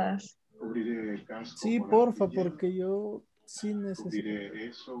algunas dudas. Sí, porfa, porque yo sí necesito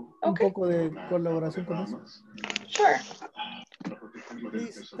un poco de colaboración con eso. Sure.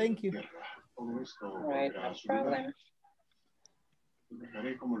 Please, thank you. Right, no problem.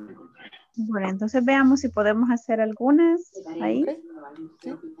 Bueno, entonces veamos si podemos hacer algunas ahí. Okay.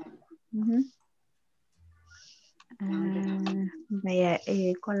 Sí. Vaya,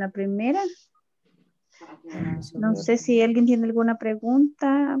 con la primera. No sé si alguien tiene alguna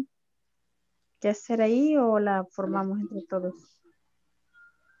pregunta que hacer ahí o la formamos entre todos.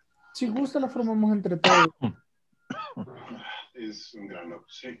 Si gusta, la formamos entre todos. Es un gran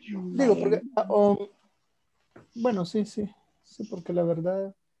obsequio. Digo, porque, bueno, sí, porque la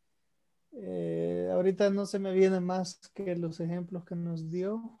verdad, ahorita no se me viene más que los ejemplos que nos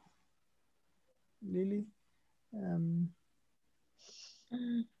dio Lili.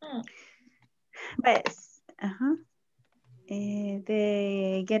 Pues,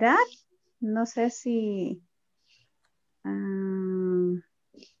 de get up, no sé si no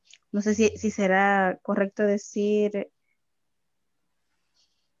sé si será correcto decir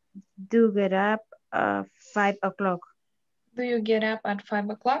do get up at 5 o'clock. Do you get up at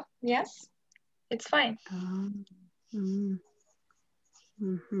 5 o'clock? Yes, it's fine.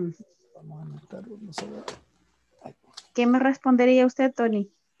 Vamos a anotar, vamos a ver. ¿Qué me respondería usted,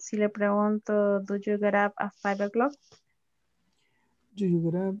 Tony? Si le pregunto, do you get up at 5 o'clock? Do you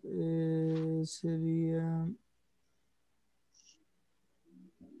get up sería...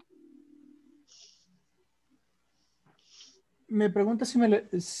 Me pregunta si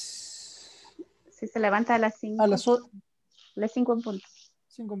si se levanta a las 5. A las 5 en punto.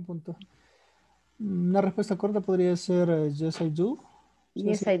 5 en punto. Una respuesta corta podría ser yes, I do.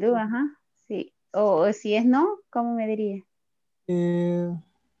 Yes, I do, sí. O si es no, ¿cómo me diría?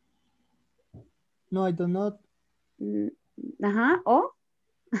 No, I do not. O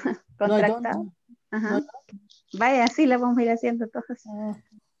No, I contractado. don't. No, vaya, así la vamos a ir haciendo todos.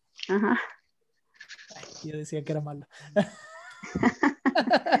 Ay, yo decía que era malo.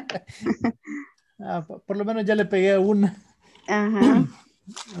 Por lo menos ya le pegué a una.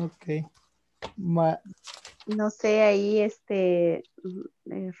 Ok. No sé, ahí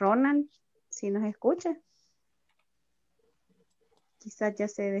Ronald, si nos escucha. Quizás ya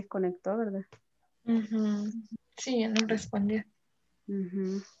se desconectó, ¿verdad? Sí, no respondió.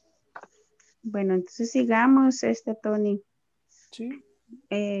 Bueno, entonces sigamos, Tony. Sí.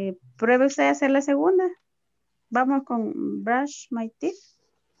 Pruebe usted a hacer la segunda. Vamos con brush my teeth.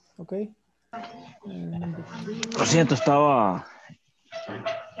 Ok. Lo siento, estaba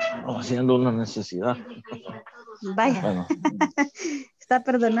haciendo una necesidad. Vaya. Bueno. Está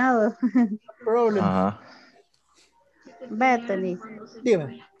perdonado. Problem. Ajá. Bethany,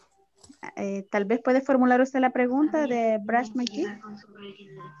 Dígame. tal vez puede formular usted la pregunta de brush my teeth.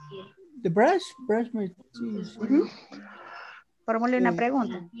 The brush my teeth. Formule una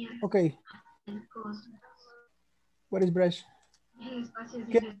pregunta. Ok. What is brush?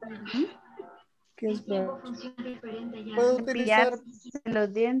 ¿Qué es brush? Puedo utilizar Cepillarse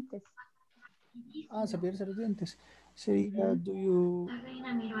los dientes. cepillarse los dientes. Sería, do you... La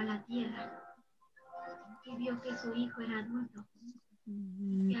reina miró a la tierra y vio que su hijo era adulto,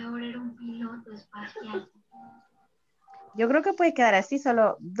 que ahora era un piloto espacial. Yo creo que puede quedar así,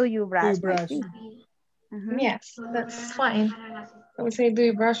 solo do you brush my teeth. Yes, that's fine. I would say, do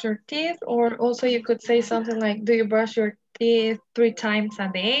you brush your teeth? Or also you could say something like, do you brush your teeth 3 times a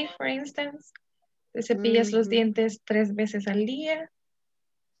day, for instance? ¿Te cepillas los dientes 3 veces al día?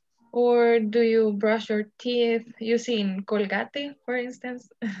 Or do you brush your teeth using Colgate, for instance?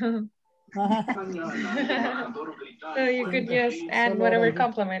 So you could just add whatever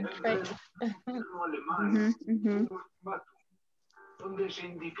compliment, right?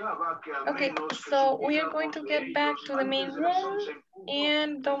 Okay, so we are going to get back to the main room,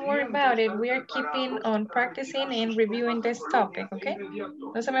 and don't worry about it. We are keeping on practicing and reviewing this topic, okay?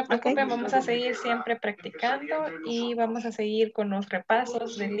 No se me preocupen, vamos a seguir siempre practicando y vamos a seguir con los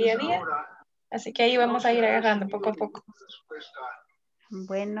repasos del día a día. Así que ahí vamos a ir agarrando poco a poco.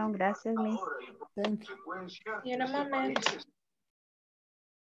 Bueno, gracias, Miss. Thank you. In a moment.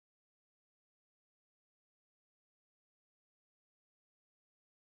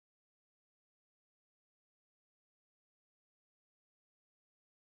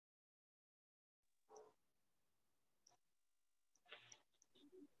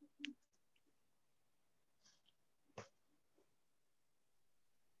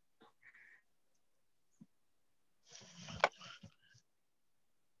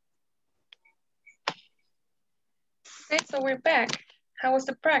 Okay, so we're back. How was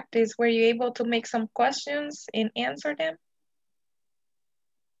the practice? Were you able to make some questions and answer them?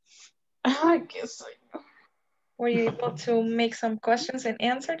 I guess I know. Were you able to make some questions and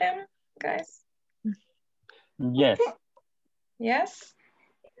answer them, guys? Yes. Yes?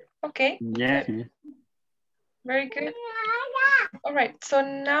 Okay. Yes. Very good. All right, so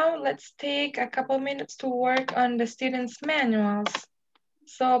now let's take a couple minutes to work on the students' manuals.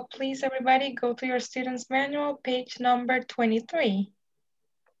 So please, everybody, go to your student's manual, page number 23.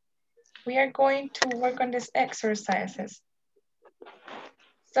 We are going to work on these exercises.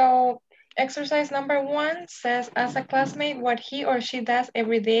 So exercise number 1 says, ask a classmate what he or she does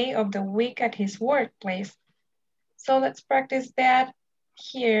every day of the week at his workplace. So let's practice that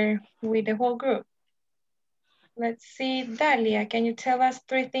here with the whole group. Let's see, Dalia, can you tell us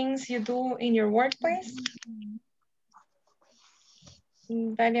 3 things you do in your workplace?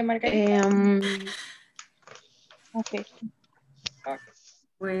 Dalia Margarita? Okay.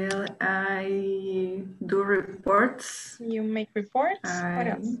 Well, I do reports. You make reports? What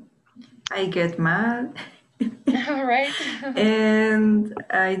else? I get mad. All right. And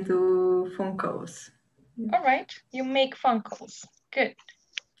I do phone calls. All right, you make phone calls. Good.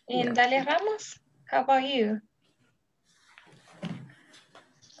 And Dalia Ramos, how about you?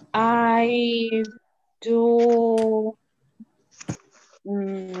 I do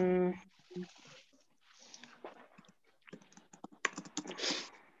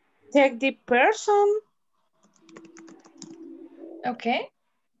check the person. Okay.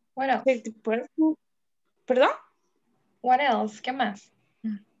 What else? Check the person. ¿Perdón? What else? ¿Qué más?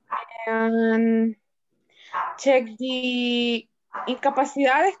 And check the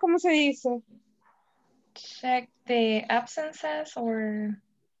incapacidades, ¿cómo se dice? Check the absences or...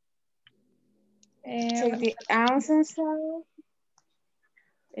 check the absences.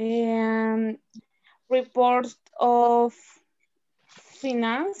 And reports of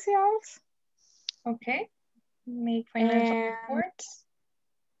financials. Okay. Make financial reports.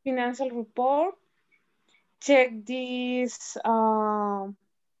 Financial report. Check this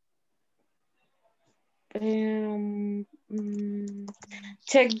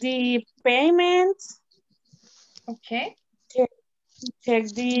check the payments. Okay. Check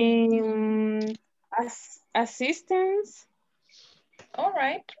the assistance. All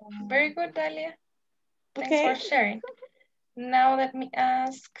right. Very good, Dalia. Thanks for sharing. Now let me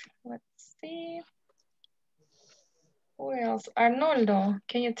ask, let's see. Who else? Arnoldo,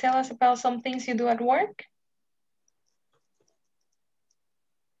 can you tell us about some things you do at work?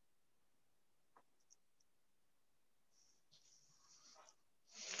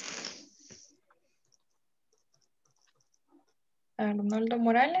 Arnoldo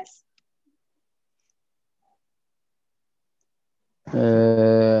Morales.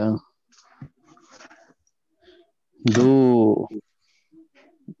 Do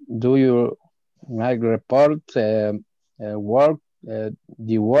you like report work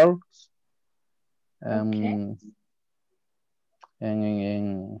the works en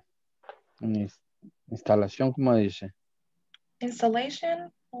instalación, ¿cómo dice?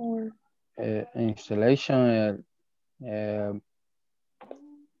 Installation or Installation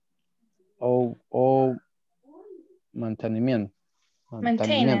o mantenimiento.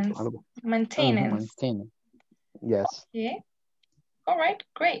 maintenance. Algo. Maintenance. Maintenance. Yes. Yeah. All right,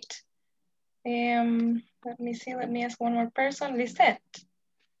 great. Let me see, let me ask one more person. Lisette,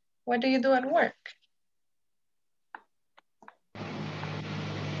 what do you do at work?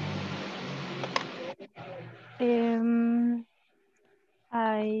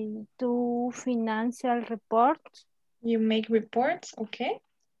 I do financial reports. You make reports, okay.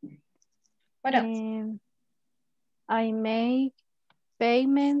 What else? I make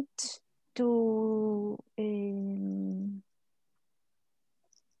payment to,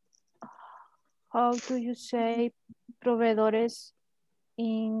 how do you say proveedores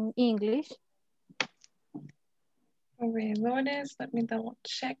in English? Proveedores, let me double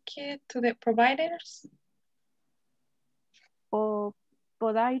check it. To the providers? Or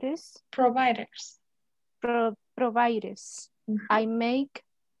providers? Providers. Providers. I make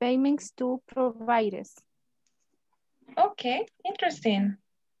payments to providers. Okay, interesting.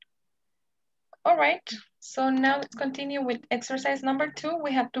 All right, so now let's continue with exercise number 2.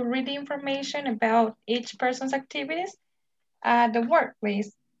 We have to read the information about each person's activities at the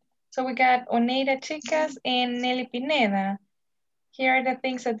workplace. So we got Oneida Chicas and Nelly Pineda. Here are the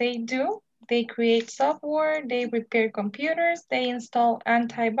things that they do. They create software, they repair computers, they install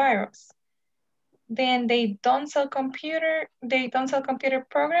antivirus. Then they don't sell computer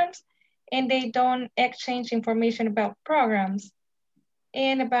programs, and they don't exchange information about programs.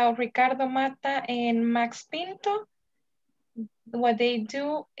 And about Ricardo Mata and Max Pinto, what they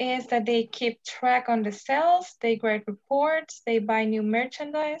do is that they keep track on the sales, they grade reports, they buy new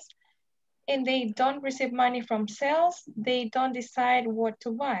merchandise, and they don't receive money from sales, they don't decide what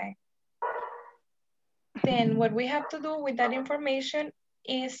to buy. Then what we have to do with that information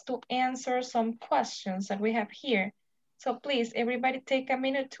is to answer some questions that we have here. So please, everybody take a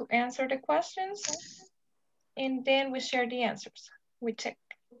minute to answer the questions, and then we share the answers. We check.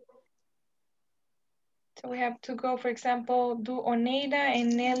 So we have to go, for example, do Oneida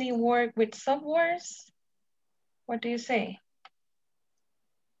and Nelly work with softwares? What do you say?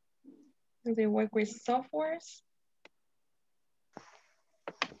 Do they work with softwares?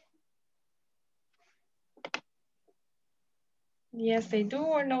 Yes, they do,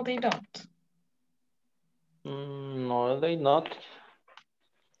 or no, they don't? No, they not.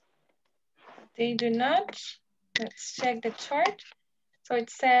 They do not. Let's check the chart. So it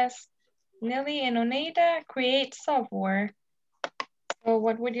says Nelly and Oneida create software. So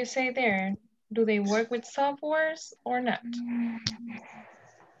what would you say there? Do they work with softwares or not?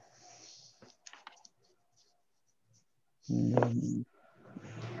 Do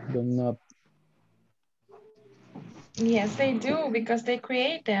not. Yes, they do, because they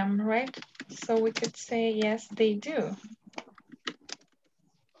create them, right? So we could say, yes, they do.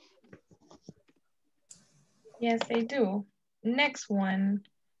 Yes, they do. Next one.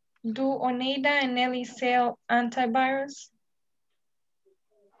 Do Oneida and Nelly sell antivirus?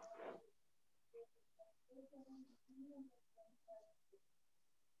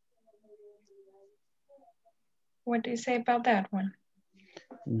 What do you say about that one?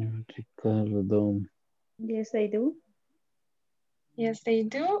 Ricardo. Yes, I do. Yes, they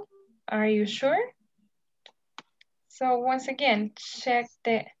do. Are you sure? So once again, check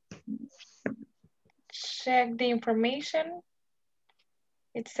the information.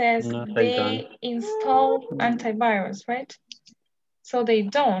 It says No, they install antivirus, right? So they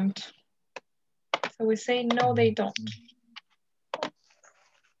don't. So we say no, they don't.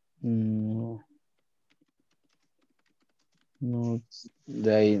 No. No,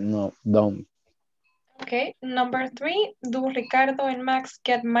 they don't. Okay, number 3, do Ricardo and Max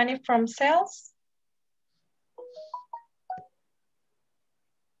get money from sales?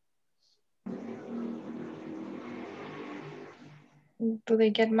 Do they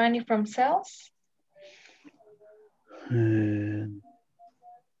get money from sales?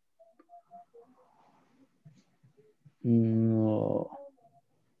 No.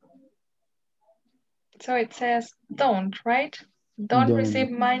 So it says don't, right? Don't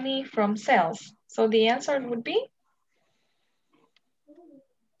receive money from sales. So the answer would be?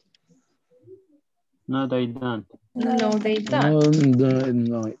 No, they don't. No, they don't.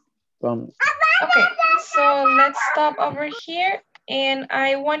 No. Okay, so let's stop over here, and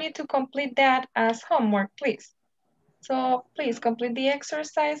I want you to complete that as homework, please. So please complete the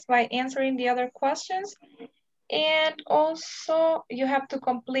exercise by answering the other questions. And also you have to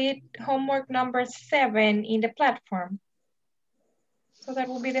complete homework number 7 in the platform. So that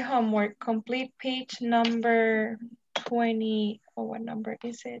will be the homework. Complete page number 20, or what number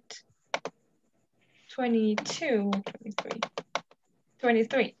is it? 22, 23.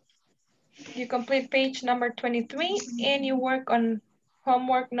 23. You complete page number 23 and you work on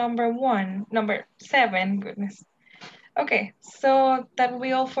homework number 7, goodness. Okay, so that will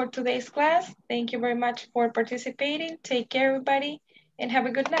be all for today's class. Thank you very much for participating. Take care, everybody, and have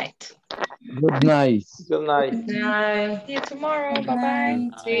a good night. Good night. Good night. Good night. See you tomorrow. Bye-bye.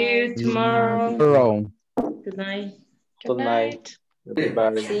 See you tomorrow. Tomorrow. Good night. Good night.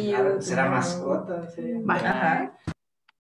 Everybody. See you Será tomorrow. mascota. Sí. Ajá.